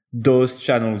 those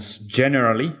channels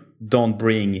generally don't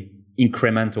bring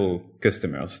incremental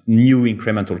customers, new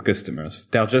incremental customers.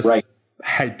 They're just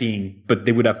helping, but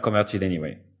they would have converted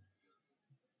anyway.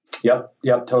 Yep,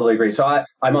 totally agree. So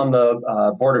I'm on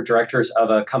the board of directors of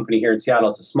a company here in Seattle.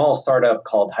 It's a small startup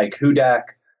called Haiku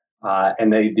Deck,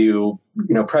 and they do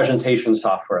presentation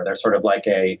software. They're sort of like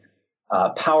a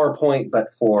PowerPoint,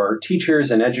 but for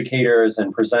teachers and educators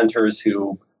and presenters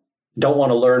who don't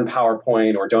want to learn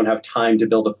PowerPoint or don't have time to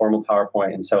build a formal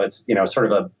PowerPoint. And so it's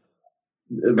sort of a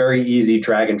very easy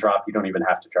drag and drop. You don't even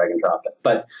have to drag and drop it.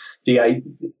 But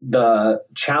the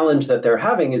challenge that they're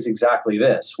having is exactly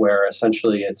this, where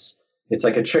essentially it's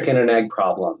like a chicken and egg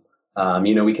problem.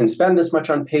 We can spend this much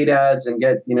on paid ads and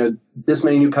get this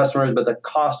many new customers, but the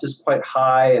cost is quite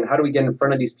high. And how do we get in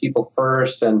front of these people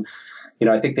first? And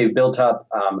I think they've built up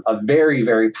a very,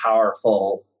 very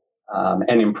powerful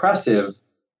and impressive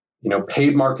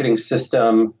paid marketing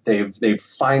system. They've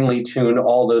finely tuned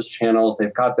all those channels.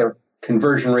 They've got their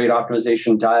conversion rate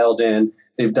optimization dialed in.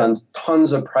 They've done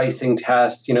tons of pricing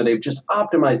tests. They've just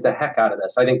optimized the heck out of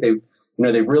this. I think they've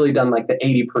really done like the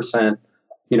 80%,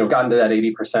 gotten to that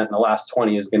 80%, and the last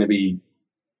 20 is going to be,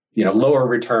 lower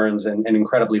returns and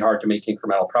incredibly hard to make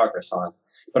incremental progress on.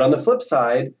 But on the flip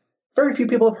side, very few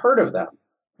people have heard of them,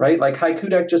 right? Like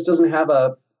Haiku Deck just doesn't have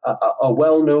a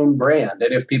well-known brand.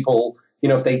 And if people,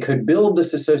 if they could build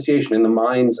this association in the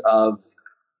minds of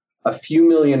a few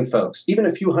million folks, even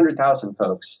a few 100,000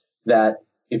 folks, that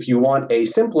if you want a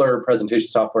simpler presentation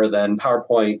software than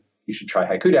PowerPoint, you should try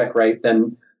Haiku Deck, right?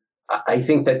 Then I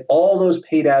think that all those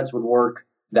paid ads would work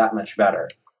that much better.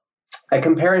 I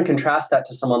compare and contrast that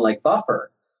to someone like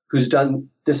Buffer, who's done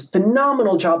this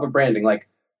phenomenal job of branding. Like,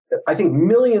 I think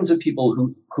millions of people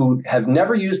who have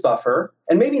never used Buffer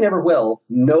and maybe never will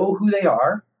know who they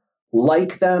are,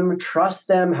 like them, trust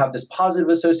them, have this positive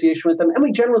association with them. And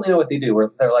we generally know what they do.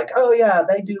 They're like, oh yeah,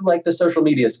 they do like the social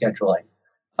media scheduling.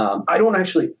 I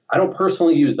don't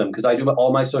personally use them because I do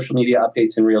all my social media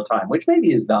updates in real time, which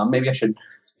maybe is dumb. Maybe I should,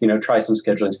 try some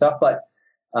scheduling stuff. But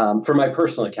for my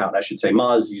personal account, I should say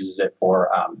Moz uses it for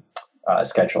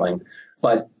scheduling.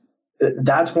 But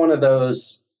that's one of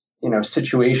those,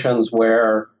 situations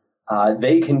where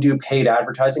they can do paid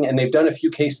advertising, and they've done a few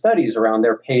case studies around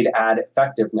their paid ad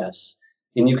effectiveness.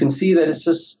 And you can see that it's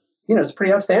just, it's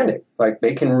pretty outstanding. Like,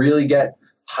 they can really get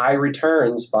high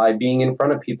returns by being in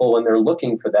front of people when they're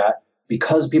looking for that,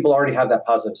 because people already have that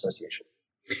positive association.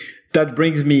 That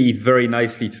brings me very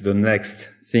nicely to the next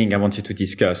thing I wanted to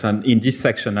discuss. And in this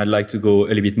section, I'd like to go a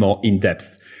little bit more in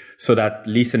depth so that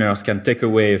listeners can take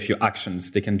away a few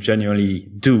actions they can genuinely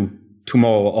do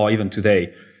tomorrow or even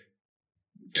today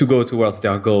to go towards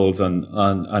their goals and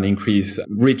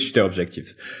reach their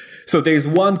objectives. So there's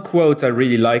one quote I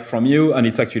really like from you, and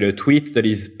it's actually a tweet that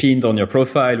is pinned on your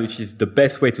profile, which is: the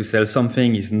best way to sell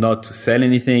something is not to sell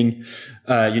anything.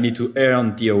 You need to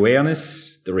earn the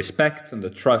awareness, the respect, and the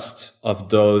trust of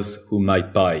those who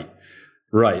might buy.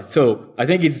 Right. So I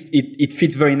think it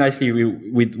fits very nicely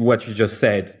with what you just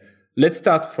said. Let's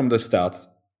start from the start.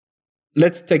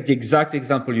 Let's take the exact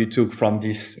example you took from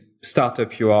this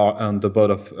startup you are on the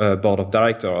board of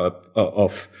director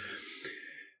of,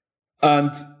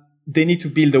 and they need to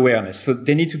build awareness. So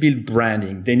they need to build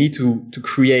branding. They need to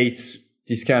create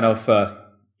this kind of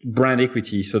brand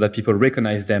equity so that people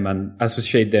recognize them and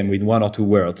associate them with one or two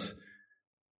words.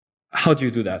 How do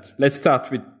you do that? Let's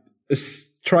start with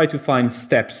try to find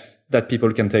steps that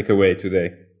people can take away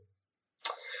today.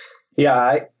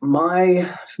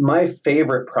 My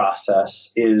favorite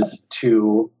process is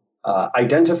to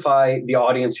identify the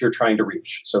audience you're trying to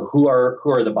reach. So who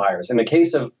are the buyers? In the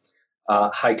case of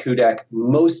Haiku Deck,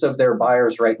 most of their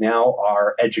buyers right now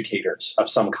are educators of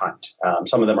some kind.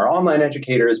 Some of them are online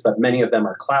educators, but many of them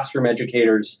are classroom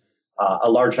educators. A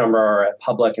large number are at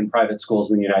public and private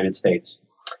schools in the United States.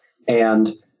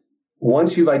 And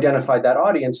once you've identified that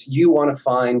audience, you want to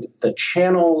find the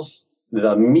channels,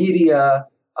 the media,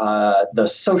 the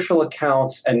social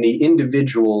accounts, and the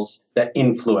individuals that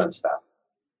influence them.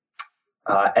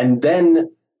 And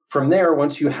then from there,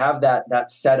 once you have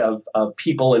that set of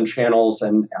people and channels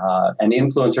and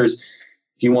influencers,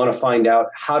 you want to find out,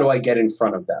 how do I get in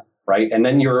front of them, right? And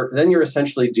then you're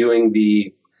essentially doing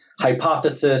the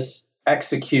hypothesis,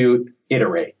 execute,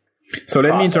 iterate. So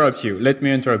let me interrupt you.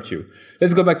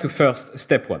 Let's go back to first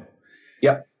step one.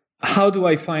 Yep. How do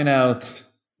I find out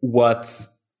what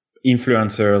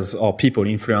influencers or people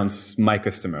influence my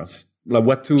customers? Like,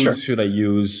 what tools should I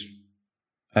use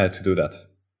to do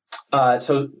that?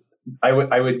 So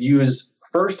I would use,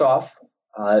 first off,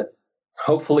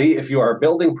 hopefully if you are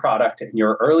building product in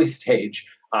your early stage,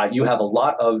 you have a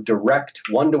lot of direct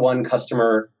one-to-one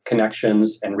customer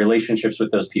connections and relationships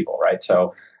with those people, right?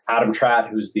 So Adam Tratt,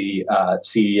 who's the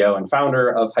CEO and founder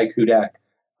of Haiku Deck,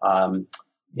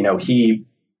 he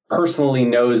personally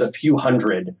knows a few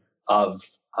hundred of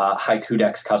Haiku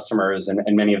Deck's customers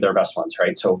and many of their best ones,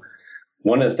 right? So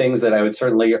one of the things that I would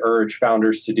certainly urge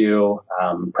founders to do,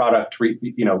 product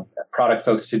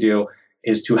folks to do,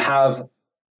 is to have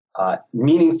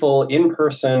meaningful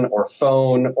in-person or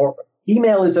phone or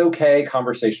email is okay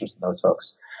conversations with those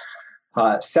folks.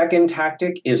 Second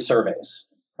tactic is surveys,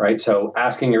 right? So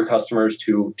asking your customers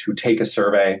to take a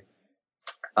survey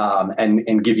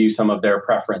and give you some of their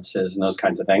preferences and those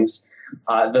kinds of things.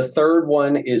 The third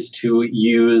one is to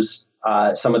use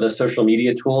some of the social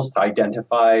media tools to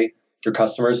identify your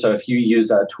customers. So if you use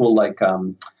a tool like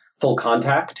Full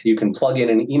Contact, you can plug in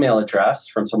an email address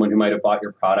from someone who might have bought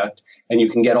your product, and you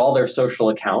can get all their social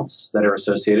accounts that are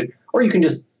associated, or you can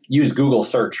just use Google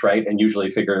search, right, and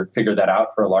usually figure that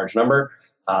out for a large number.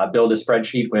 Build a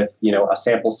spreadsheet with a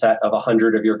sample set of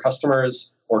 100 of your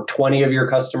customers or 20 of your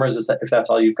customers, if that's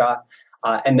all you've got.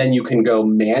 And then you can go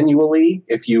manually,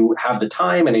 if you have the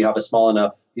time and you have a small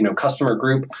enough customer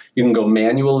group, you can go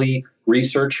manually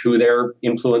research who their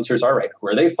influencers are, right? Who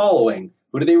are they following?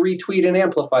 Who do they retweet and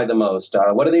amplify the most?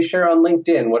 What do they share on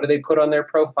LinkedIn? What do they put on their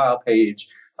profile page?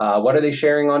 What are they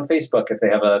sharing on Facebook if they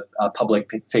have a public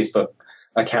Facebook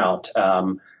account?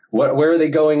 Where are they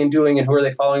going and doing, and who are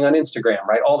they following on Instagram,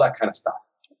 right? All that kind of stuff.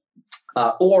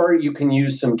 Or you can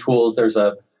use some tools. There's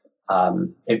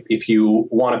if you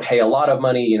want to pay a lot of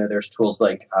money, there's tools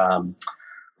like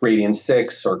Radian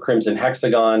 6 or Crimson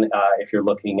Hexagon. If you're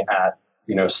looking at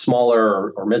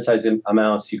smaller or mid-sized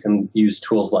amounts, you can use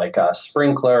tools like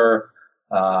Sprinkler.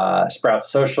 Sprout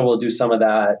Social will do some of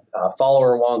that.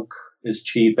 Follower Wonk is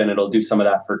cheap, and it'll do some of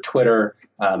that for Twitter.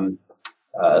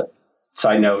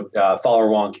 Side note, Follower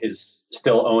Wonk is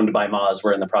still owned by Moz.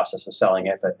 We're in the process of selling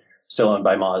it, but still owned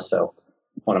by Moz, so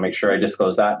want to make sure I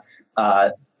disclose that.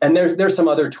 And there's some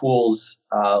other tools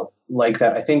like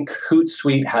that. I think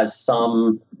Hootsuite has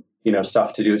some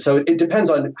stuff to do. So it depends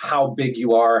on how big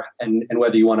you are and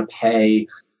whether you want to pay,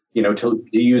 to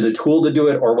use a tool to do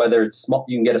it, or whether it's small,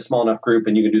 you can get a small enough group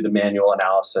and you can do the manual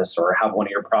analysis, or have one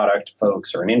of your product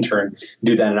folks or an intern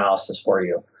do that analysis for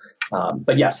you.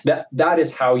 But yes, that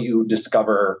is how you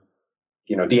discover,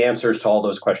 the answers to all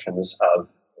those questions of,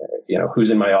 who's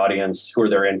in my audience, who are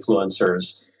their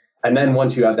influencers. And then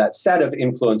once you have that set of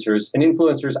influencers, and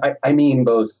influencers, I mean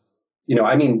both,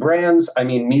 I mean brands, I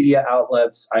mean media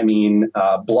outlets, I mean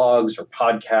blogs or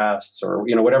podcasts or,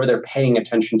 whatever they're paying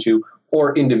attention to,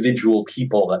 or individual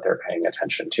people that they're paying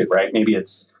attention to, right? Maybe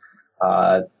it's,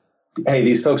 hey,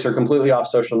 these folks are completely off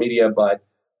social media, but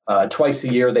twice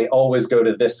a year, they always go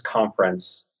to this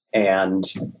conference. And,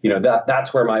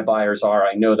 that's where my buyers are.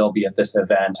 I know they'll be at this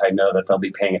event. I know that they'll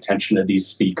be paying attention to these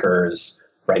speakers,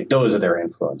 right? Those are their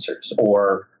influencers.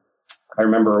 Or I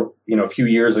remember, a few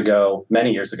years ago,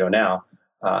 many years ago now,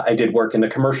 I did work in the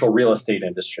commercial real estate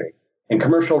industry. And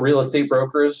commercial real estate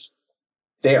brokers,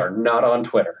 they are not on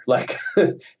Twitter. Like,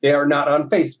 they are not on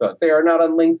Facebook. They are not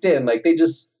on LinkedIn. Like,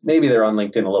 maybe they're on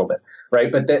LinkedIn a little bit, right?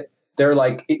 But they're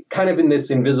like kind of in this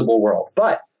invisible world.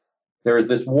 But there is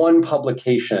this one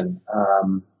publication,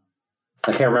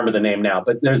 I can't remember the name now,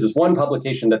 but there's this one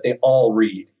publication that they all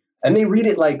read. And they read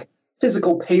it like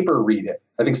physical paper read it.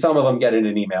 I think some of them get it in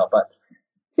an email, but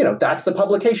that's the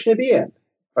publication to be in,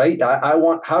 right?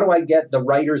 How do I get the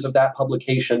writers of that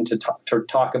publication to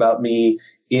talk about me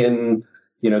in,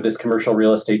 this commercial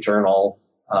real estate journal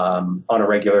on a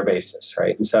regular basis,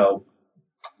 right? And so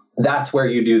that's where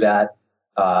you do that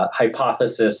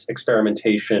hypothesis,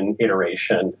 experimentation,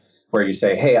 iteration, where you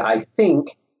say, hey, I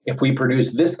think if we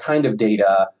produce this kind of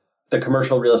data, the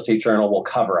commercial real estate journal will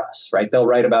cover us, right? They'll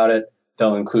write about it.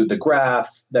 They'll include the graph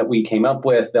that we came up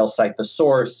with. They'll cite the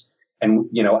source, and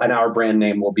our brand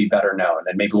name will be better known.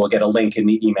 And maybe we'll get a link in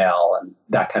the email and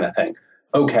that kind of thing.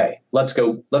 Okay, let's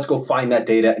go find that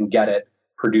data and get it,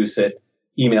 produce it,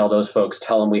 email those folks,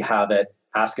 tell them we have it,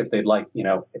 ask if they'd like,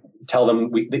 tell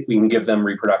them we can give them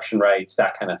reproduction rights,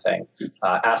 that kind of thing.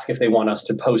 Ask if they want us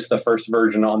to post the first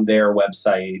version on their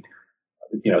website,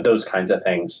 those kinds of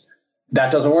things. That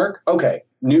doesn't work? Okay,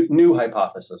 new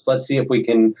hypothesis. Let's see if we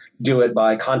can do it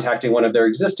by contacting one of their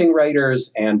existing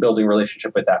writers and building a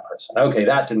relationship with that person. Okay,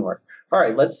 that didn't work. All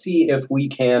right, let's see if we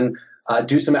can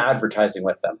do some advertising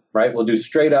with them, right? We'll do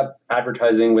straight up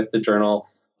advertising with the journal.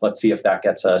 Let's see if that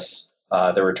gets us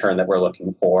the return that we're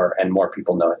looking for and more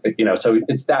people know it. So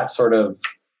it's that sort of,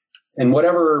 in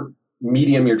whatever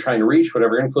medium you're trying to reach,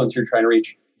 whatever influence you're trying to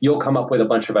reach, you'll come up with a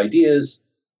bunch of ideas,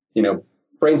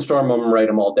 brainstorm them, write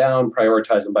them all down,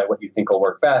 prioritize them by what you think will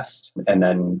work best, and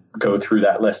then go through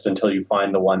that list until you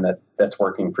find the one that's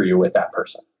working for you with that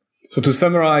person. So to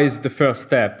summarize the first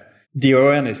step, the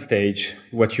awareness stage,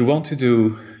 what you want to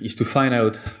do is to find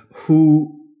out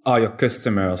who are your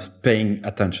customers paying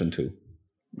attention to,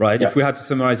 right? Yeah. If we had to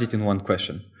summarize it in one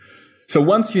question. So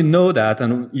once you know that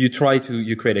and you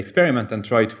create experiment and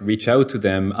try to reach out to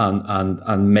them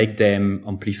and make them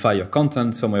amplify your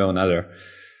content some way or another,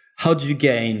 how do you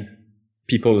gain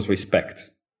people's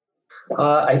respect?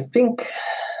 I think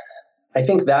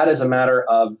that is a matter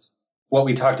of what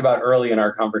we talked about early in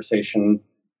our conversation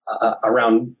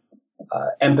around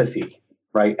empathy,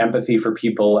 right? Empathy for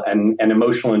people and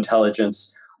emotional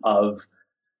intelligence of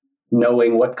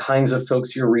knowing what kinds of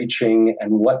folks you're reaching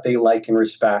and what they like and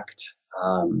respect.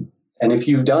 And if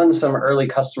you've done some early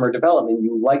customer development,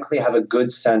 you likely have a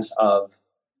good sense of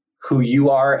who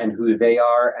you are and who they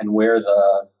are and where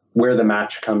the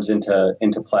match comes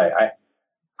into play.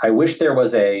 I wish there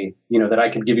was that I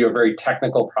could give you a very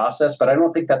technical process, but I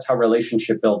don't think that's how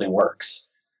relationship building works,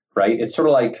 right? It's sort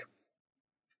of like,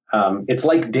 it's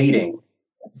like dating.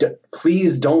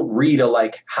 Please don't read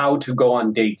a how to go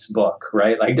on dates book,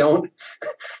 right? Don't,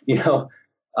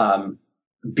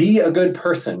 be a good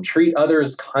person, treat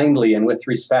others kindly and with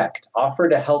respect, offer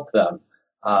to help them,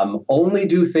 only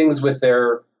do things with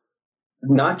their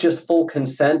not just full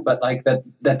consent, but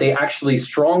that they actually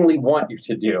strongly want you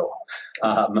to do.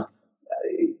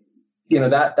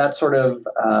 That sort of,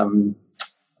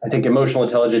 I think, emotional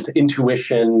intelligence,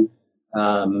 intuition,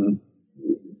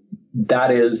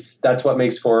 that's what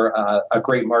makes for a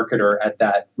great marketer at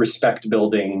that respect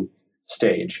building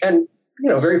stage. And,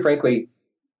 very frankly,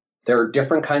 there are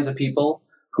different kinds of people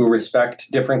who respect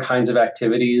different kinds of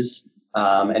activities,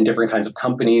 and different kinds of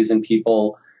companies and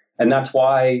people. And that's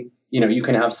why, you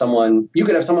could have someone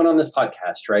on this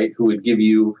podcast, right, who would give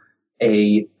you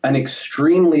an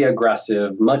extremely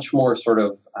aggressive, much more sort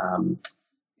of,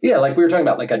 like we were talking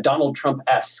about, like a Donald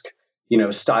Trump-esque,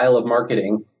 style of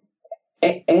marketing.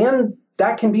 And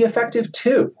that can be effective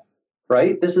too,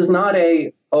 right? This is not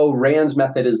Rand's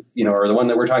method is, or the one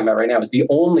that we're talking about right now is the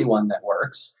only one that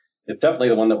works. It's definitely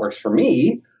the one that works for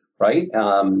me, right?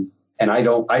 And I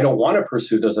don't want to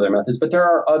pursue those other methods, but there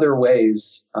are other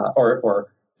ways,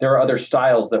 or there are other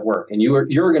styles that work, and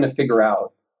you're going to figure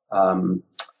out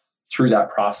through that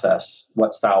process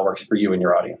what style works for you and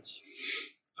your audience.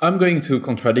 I'm going to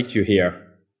contradict you here.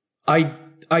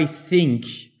 I think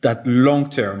that long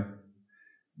term,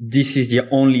 this is the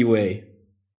only way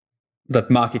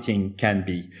that marketing can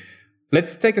be.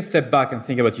 Let's take a step back and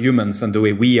think about humans and the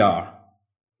way we are.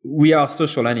 We are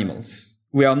social animals.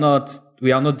 We are not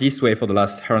this way for the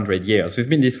last 100 years. We've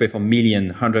been this way for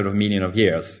hundreds of millions of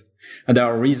years. And there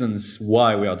are reasons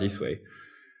why we are this way.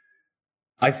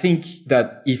 I think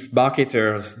that if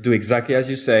marketers do exactly as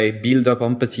you say, build up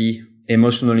empathy,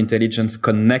 emotional intelligence,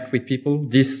 connect with people,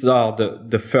 these are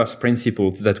the first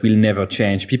principles that will never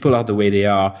change. People are the way they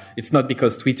are. It's not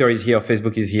because Twitter is here,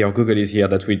 Facebook is here, Google is here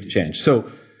that will change. So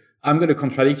I'm going to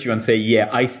contradict you and say,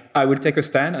 I will take a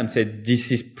stand and say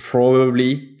this is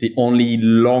probably the only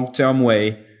long-term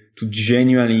way to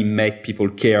genuinely make people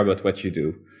care about what you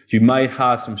do. You might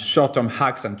have some short-term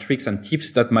hacks and tricks and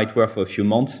tips that might work for a few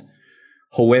months.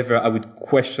 However, I would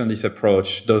question those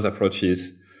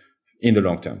approaches in the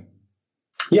long term.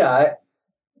 Yeah,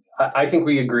 I think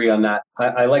we agree on that.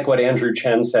 I like what Andrew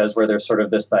Chen says, where there's sort of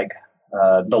this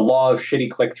the law of shitty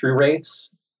click-through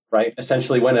rates, right?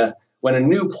 Essentially, when a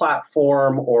new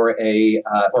platform or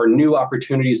new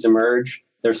opportunities emerge,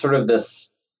 There's sort of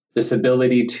this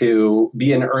ability to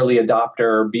be an early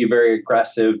adopter, be very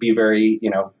aggressive, be very,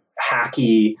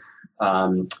 hacky,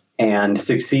 and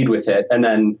succeed with it. And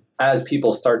then as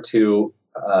people start to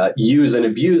use and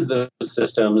abuse those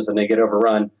systems and they get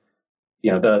overrun,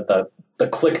 the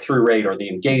click-through rate or the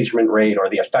engagement rate or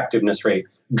the effectiveness rate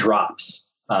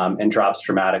drops, and drops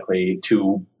dramatically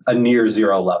to a near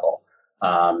zero level.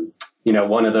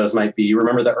 One of those might be,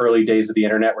 remember the early days of the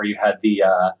internet where you had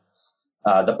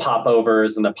the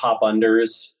popovers and the pop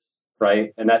unders,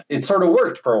 right? And that it sort of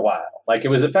worked for a while. Like, it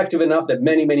was effective enough that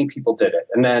many, many people did it.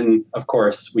 And then, of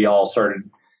course, we all started,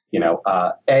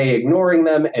 A, ignoring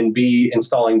them, and B,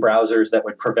 installing browsers that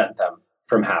would prevent them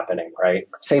from happening, right?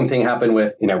 Same thing happened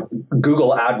with,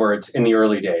 Google AdWords in the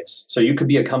early days. So you could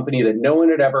be a company that no one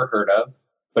had ever heard of,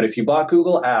 but if you bought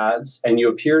Google Ads and you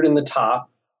appeared in the top,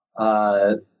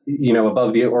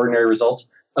 above the ordinary results,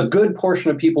 a good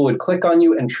portion of people would click on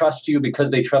you and trust you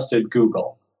because they trusted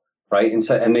Google, right?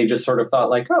 And they just sort of thought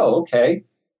like, oh, okay,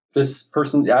 this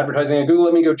person's advertising on Google,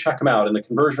 let me go check them out. And the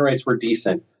conversion rates were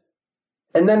decent.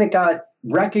 And then it got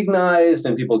recognized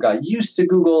and people got used to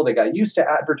Google, they got used to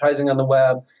advertising on the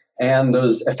web, and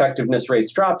those effectiveness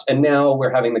rates dropped. And now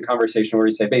we're having the conversation where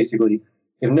we say, basically,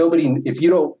 if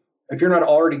you're not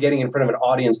already getting in front of an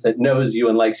audience that knows you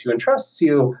and likes you and trusts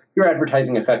you, your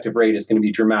advertising effective rate is going to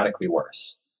be dramatically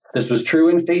worse. This was true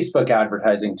in Facebook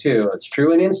advertising too. It's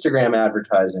true in Instagram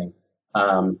advertising.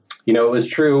 It was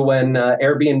true when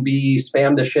Airbnb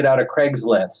spammed the shit out of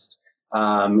Craigslist.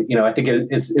 I think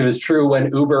it was true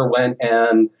when Uber went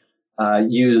and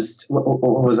used, what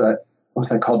was that? What's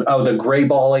that called? Oh, the gray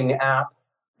balling app,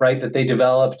 right? That they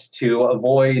developed to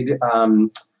avoid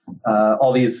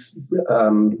all these,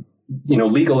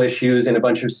 legal issues in a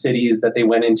bunch of cities that they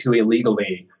went into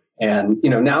illegally. And,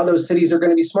 now those cities are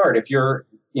going to be smart. If you're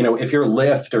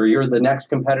Lyft or you're the next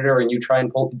competitor and you try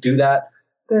and do that,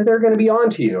 they're going to be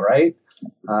onto you, right?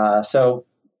 So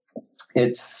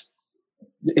it's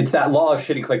that law of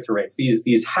shitty click-through rates.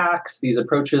 These hacks, these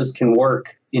approaches can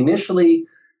work initially,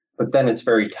 but then it's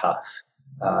very tough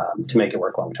to make it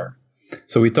work long-term.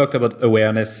 So we talked about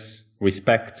awareness,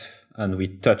 respect, and we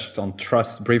touched on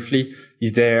trust briefly.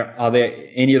 Are there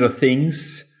any other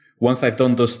things? Once I've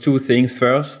done those two things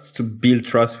first to build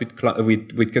trust with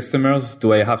customers,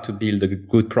 do I have to build a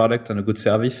good product and a good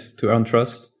service to earn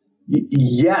trust?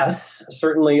 Yes,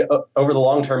 certainly over the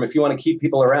long term. If you want to keep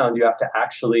people around, you have to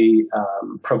actually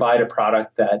provide a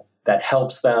product that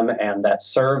helps them and that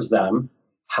serves them.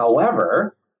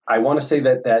 However, I want to say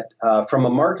that from a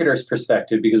marketer's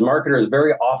perspective, because marketers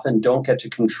very often don't get to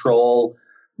control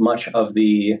much of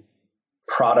the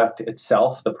product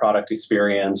itself, the product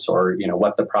experience, or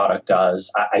what the product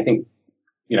does. I think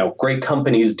great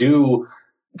companies do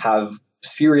have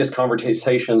serious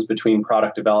conversations between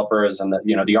product developers and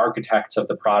the architects of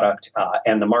the product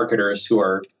and the marketers who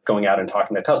are going out and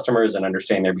talking to customers and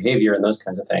understanding their behavior and those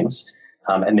kinds of things,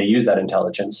 and they use that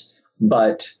intelligence.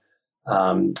 But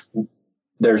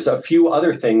there's a few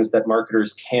other things that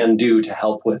marketers can do to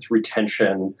help with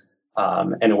retention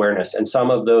and awareness, and some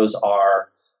of those are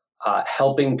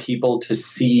helping people to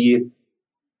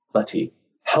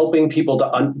helping people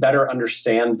to better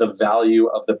understand the value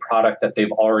of the product that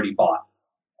they've already bought,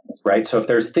 right? So if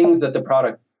there's things that the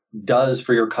product does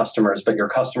for your customers, but your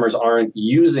customers aren't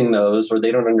using those or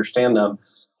they don't understand them,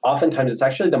 oftentimes it's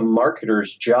actually the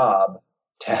marketer's job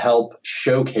to help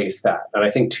showcase that. And I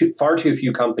think far too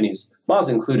few companies, Moz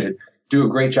included, do a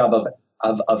great job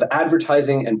of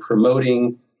advertising and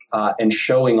promoting and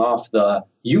showing off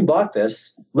you bought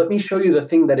this, let me show you the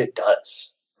thing that it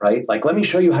does, right? Like, let me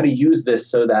show you how to use this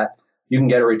so that you can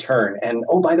get a return. And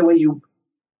oh, by the way,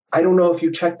 I don't know if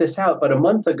you checked this out, but a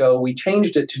month ago, we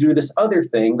changed it to do this other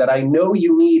thing that I know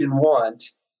you need and want.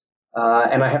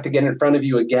 And I have to get in front of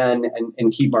you again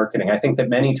and keep marketing. I think that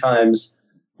many times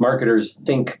marketers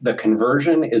think the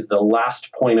conversion is the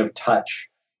last point of touch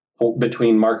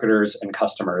between marketers and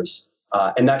customers.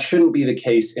 And that shouldn't be the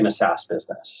case in a SaaS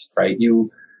business, right? You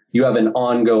have an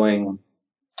ongoing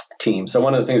team. So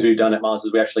one of the things we've done at Moz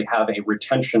is we actually have a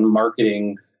retention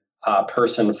marketing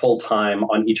person full-time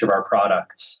on each of our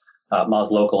products,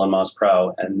 Moz Local and Moz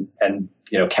Pro. And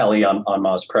Kelly on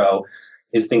Moz Pro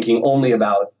is thinking only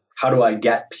about how do I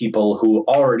get people who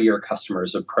already are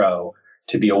customers of Pro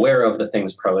to be aware of the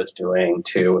things Pro is doing,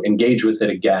 to engage with it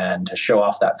again, to show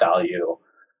off that value.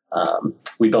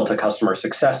 We built a customer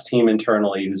success team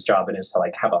internally whose job it is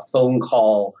to have a phone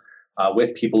call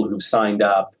with people who've signed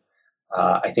up.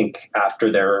 I think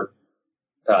after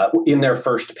in their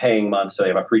first paying month, so they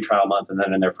have a free trial month, and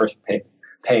then in their first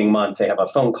paying month, they have a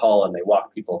phone call and they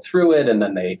walk people through it, and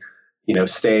then they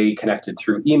stay connected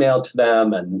through email to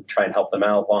them and try and help them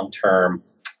out long term.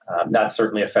 That's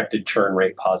certainly affected churn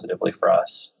rate positively for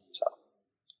us. So,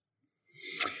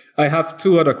 I have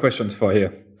two other questions for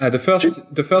you.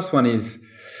 The first one is,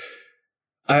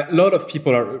 a lot of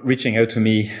people are reaching out to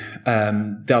me. They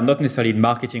are not necessarily in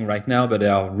marketing right now, but they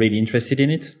are really interested in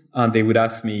it. And they would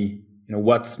ask me,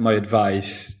 what's my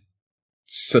advice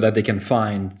so that they can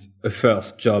find a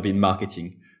first job in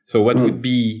marketing? So what would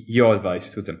be your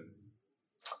advice to them?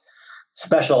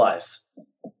 Specialize,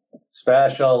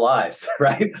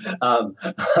 right?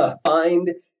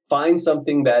 Find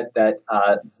something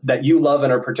that you love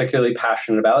and are particularly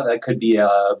passionate about. That could be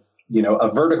a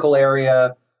vertical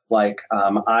area. Like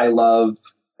I love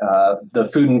the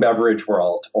food and beverage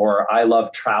world, or I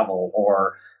love travel,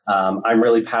 or I'm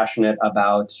really passionate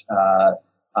about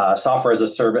software as a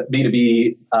service,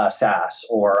 B2B SaaS,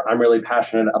 or I'm really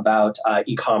passionate about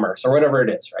e-commerce, or whatever it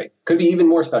is, right? Could be even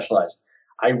more specialized.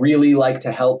 I really like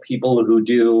to help people who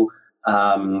do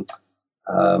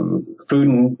food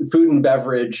and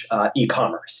beverage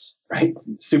e-commerce, right?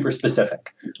 Super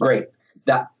specific. Great.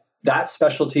 That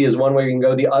specialty is one way you can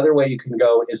go. The other way you can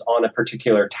go is on a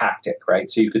particular tactic, right?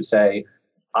 So you could say,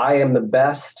 I am the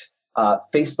best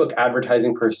Facebook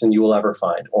advertising person you will ever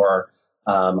find, or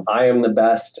I am the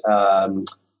best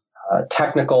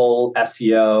technical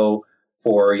SEO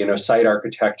for site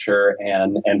architecture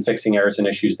and fixing errors and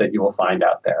issues that you will find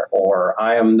out there, or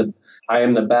I am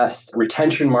the best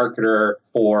retention marketer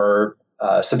for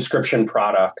subscription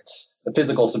products, the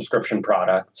physical subscription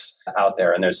products out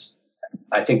there. And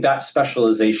I think that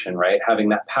specialization, right, having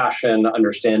that passion,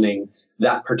 understanding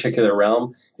that particular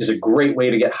realm is a great way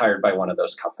to get hired by one of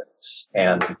those companies.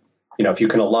 And, if you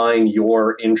can align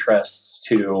your interests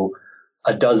to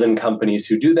a dozen companies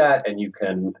who do that, and you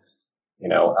can,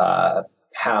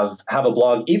 have a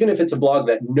blog, even if it's a blog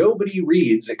that nobody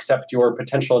reads except your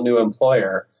potential new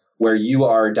employer, where you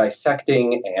are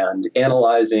dissecting and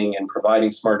analyzing and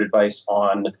providing smart advice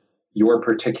on your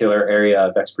particular area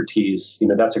of expertise,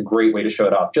 that's a great way to show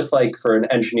it off. Just like for an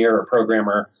engineer or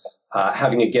programmer,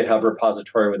 having a GitHub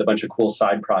repository with a bunch of cool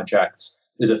side projects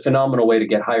is a phenomenal way to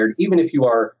get hired, even if you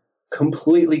are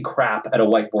completely crap at a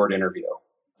whiteboard interview.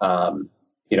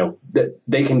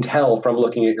 They can tell from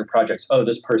looking at your projects, oh,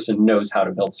 this person knows how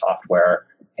to build software,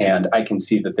 and I can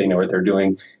see that they know what they're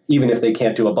doing. Even if they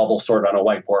can't do a bubble sort on a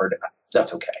whiteboard,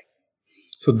 that's okay.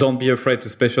 So don't be afraid to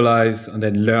specialize and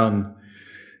then learn,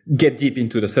 get deep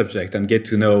into the subject and get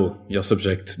to know your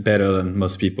subject better than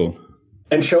most people.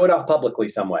 And show it off publicly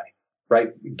some way, right?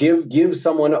 Give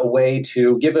someone a way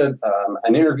to give an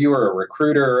interviewer, a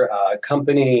recruiter, a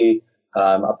company,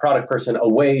 a product person, a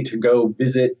way to go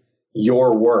visit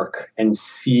your work and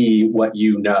see what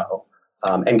you know,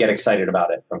 and get excited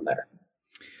about it from there.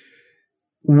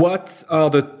 What are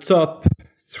the top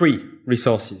 3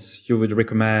 resources you would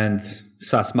recommend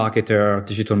SaaS marketer,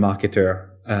 digital marketer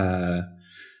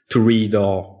to read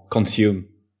or consume?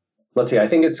 Let's see. I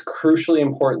think it's crucially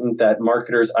important that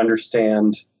marketers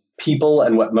understand people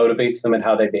and what motivates them and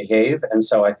how they behave. And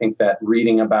so I think that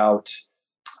reading about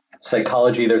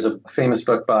psychology, there's a famous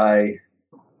book by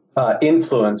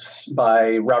Influence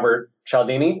by Robert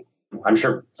Cialdini. I'm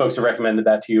sure folks have recommended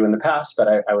that to you in the past, but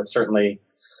I would certainly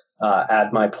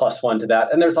add my +1 to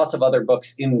that. And there's lots of other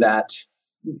books in that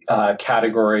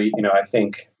category. I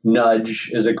think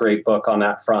Nudge is a great book on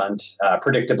that front.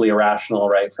 Predictably Irrational,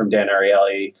 right, from Dan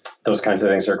Ariely. Those kinds of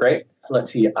things are great.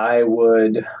 Let's see. I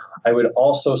would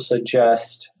also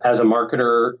suggest, as a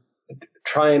marketer,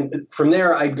 from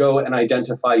there, I'd go and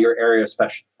identify your area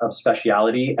of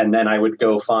speciality, and then I would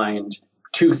go find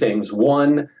 2 things.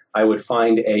 One, I would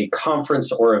find a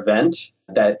conference or event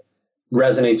that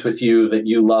resonates with you, that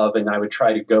you love, and I would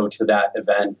try to go to that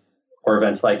event or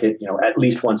events like it, at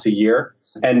least once a year.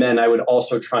 And then I would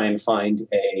also try and find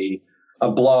a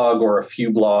blog or a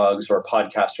few blogs or a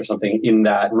podcast or something in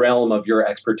that realm of your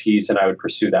expertise, and I would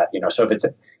pursue that. So if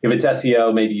it's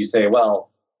SEO, maybe you say, well,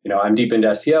 I'm deep into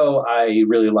SEO. I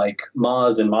really like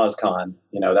Moz and MozCon.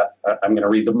 I'm going to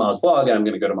read the Moz blog and I'm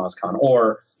going to go to MozCon.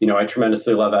 Or, I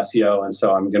tremendously love SEO, and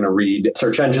so I'm going to read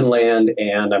Search Engine Land,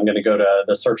 and I'm going to go to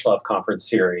the Search Love Conference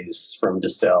series from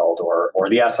Distilled, or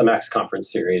the SMX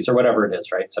conference series, or whatever it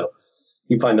is, right? So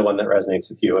you find the one that resonates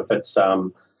with you. If it's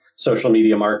social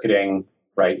media marketing,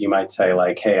 right, you might say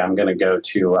like, hey, I'm going to go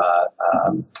to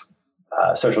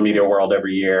Social Media World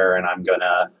every year, and I'm going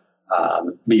to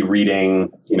be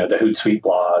reading, the Hootsuite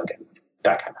blog, and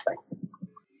that kind of thing.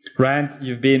 Rand,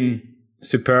 you've been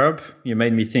superb. You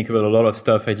made me think about a lot of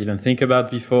stuff I didn't think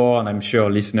about before, and I'm sure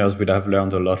listeners would have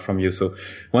learned a lot from you. So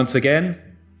once again,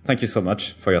 thank you so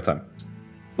much for your time.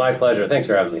 My pleasure. Thanks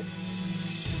for having me.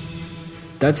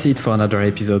 That's it for another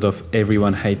episode of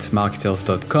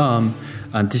everyonehatesmarketers.com.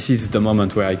 And this is the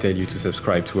moment where I tell you to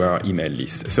subscribe to our email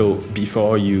list. So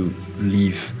before you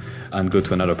leave and go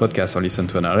to another podcast or listen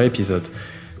to another episode,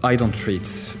 I don't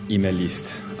treat email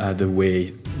list the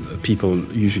way people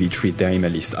usually treat their email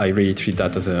list. I really treat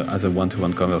that as a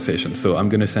one-to-one conversation. So I'm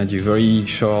going to send you very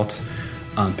short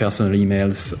and personal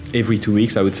emails every 2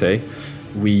 weeks, I would say.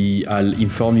 I'll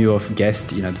inform you of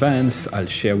guests in advance. I'll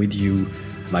share with you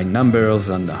my numbers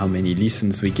and how many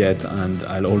listens we get, and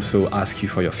I'll also ask you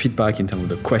for your feedback in terms of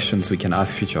the questions we can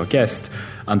ask future guests,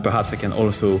 and perhaps I can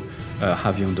also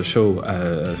have you on the show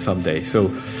someday.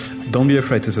 So don't be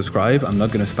afraid to subscribe. I'm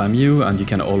not going to spam you, and you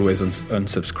can always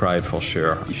unsubscribe for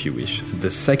sure if you wish. The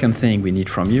second thing we need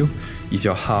from you is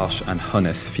your harsh and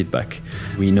honest feedback.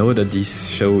 We know that this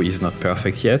show is not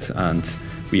perfect yet, and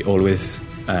we always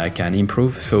can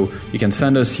improve. So you can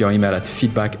send us your email at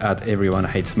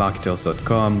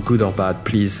feedback@everyonehatesmarketers.com. Good or bad,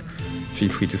 please feel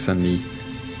free to send me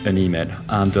an email.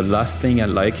 And the last thing I'd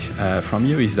like from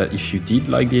you is that if you did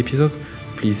like the episode,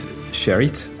 please share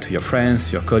it to your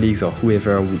friends, your colleagues, or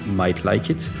whoever might like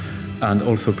it. And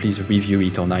also please review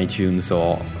it on iTunes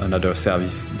or another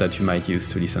service that you might use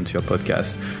to listen to your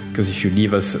podcast. Because if you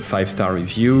leave us a 5-star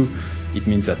review, it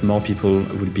means that more people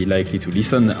will be likely to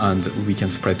listen and we can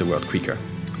spread the word quicker.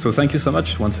 So thank you so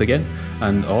much once again,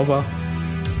 and au revoir.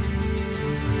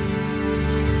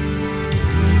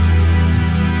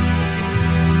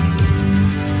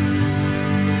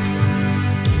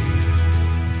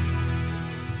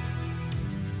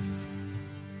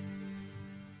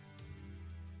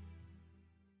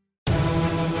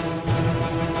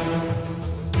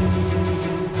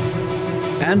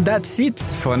 And that's it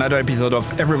for another episode of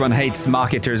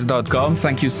everyonehatesmarketers.com.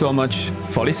 Thank you so much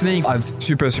for listening. I'm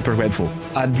super grateful.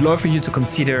 I'd love for you to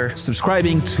consider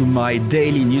subscribing to my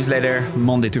daily newsletter,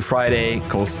 Monday to Friday,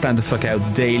 called Stand the Fuck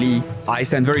Out Daily. I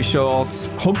send very short,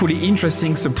 hopefully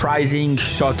interesting, surprising,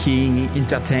 shocking,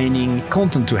 entertaining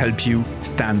content to help you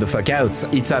stand the fuck out.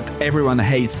 It's at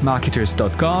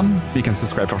everyonehatesmarketers.com. You can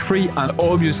subscribe for free and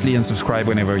obviously unsubscribe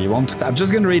whenever you want. I'm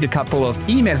just going to read a couple of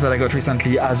emails that I got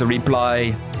recently as a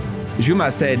reply.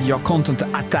 Juma said, your content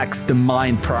attacks the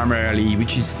mind primarily,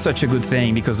 which is such a good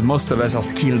thing because most of us are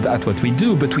skilled at what we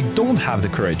do, but we don't have the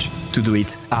courage to do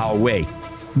it our way.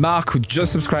 Mark, who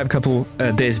just subscribed a couple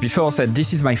days before, said,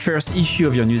 this is my first issue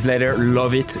of your newsletter.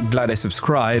 Love it. Glad I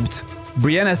subscribed.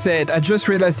 Brianna said, I just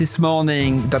realized this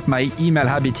morning that my email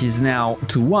habit is now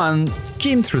to 1,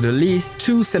 skim through the list,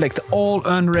 2, select all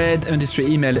unread industry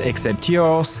email except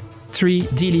yours, 3,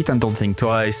 delete and don't think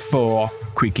twice, 4,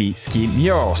 quickly skim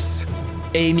yours.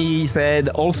 Amy said,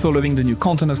 also loving the new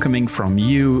content that's coming from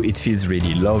you. It feels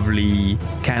really lovely.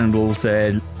 Campbell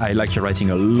said, I like your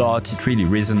writing a lot. It really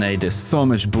resonates. There's so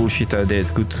much bullshit out there.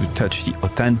 It's good to touch the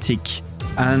authentic.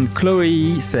 And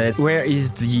Chloe said, where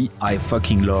is the I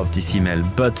fucking love this email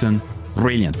button?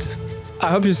 Brilliant. I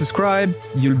hope you subscribe.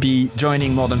 You'll be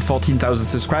joining more than 14,000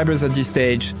 subscribers at this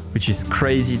stage, which is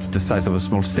crazy. It's the size of a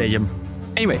small stadium.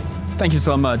 Anyway, thank you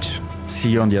so much.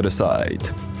 See you on the other side.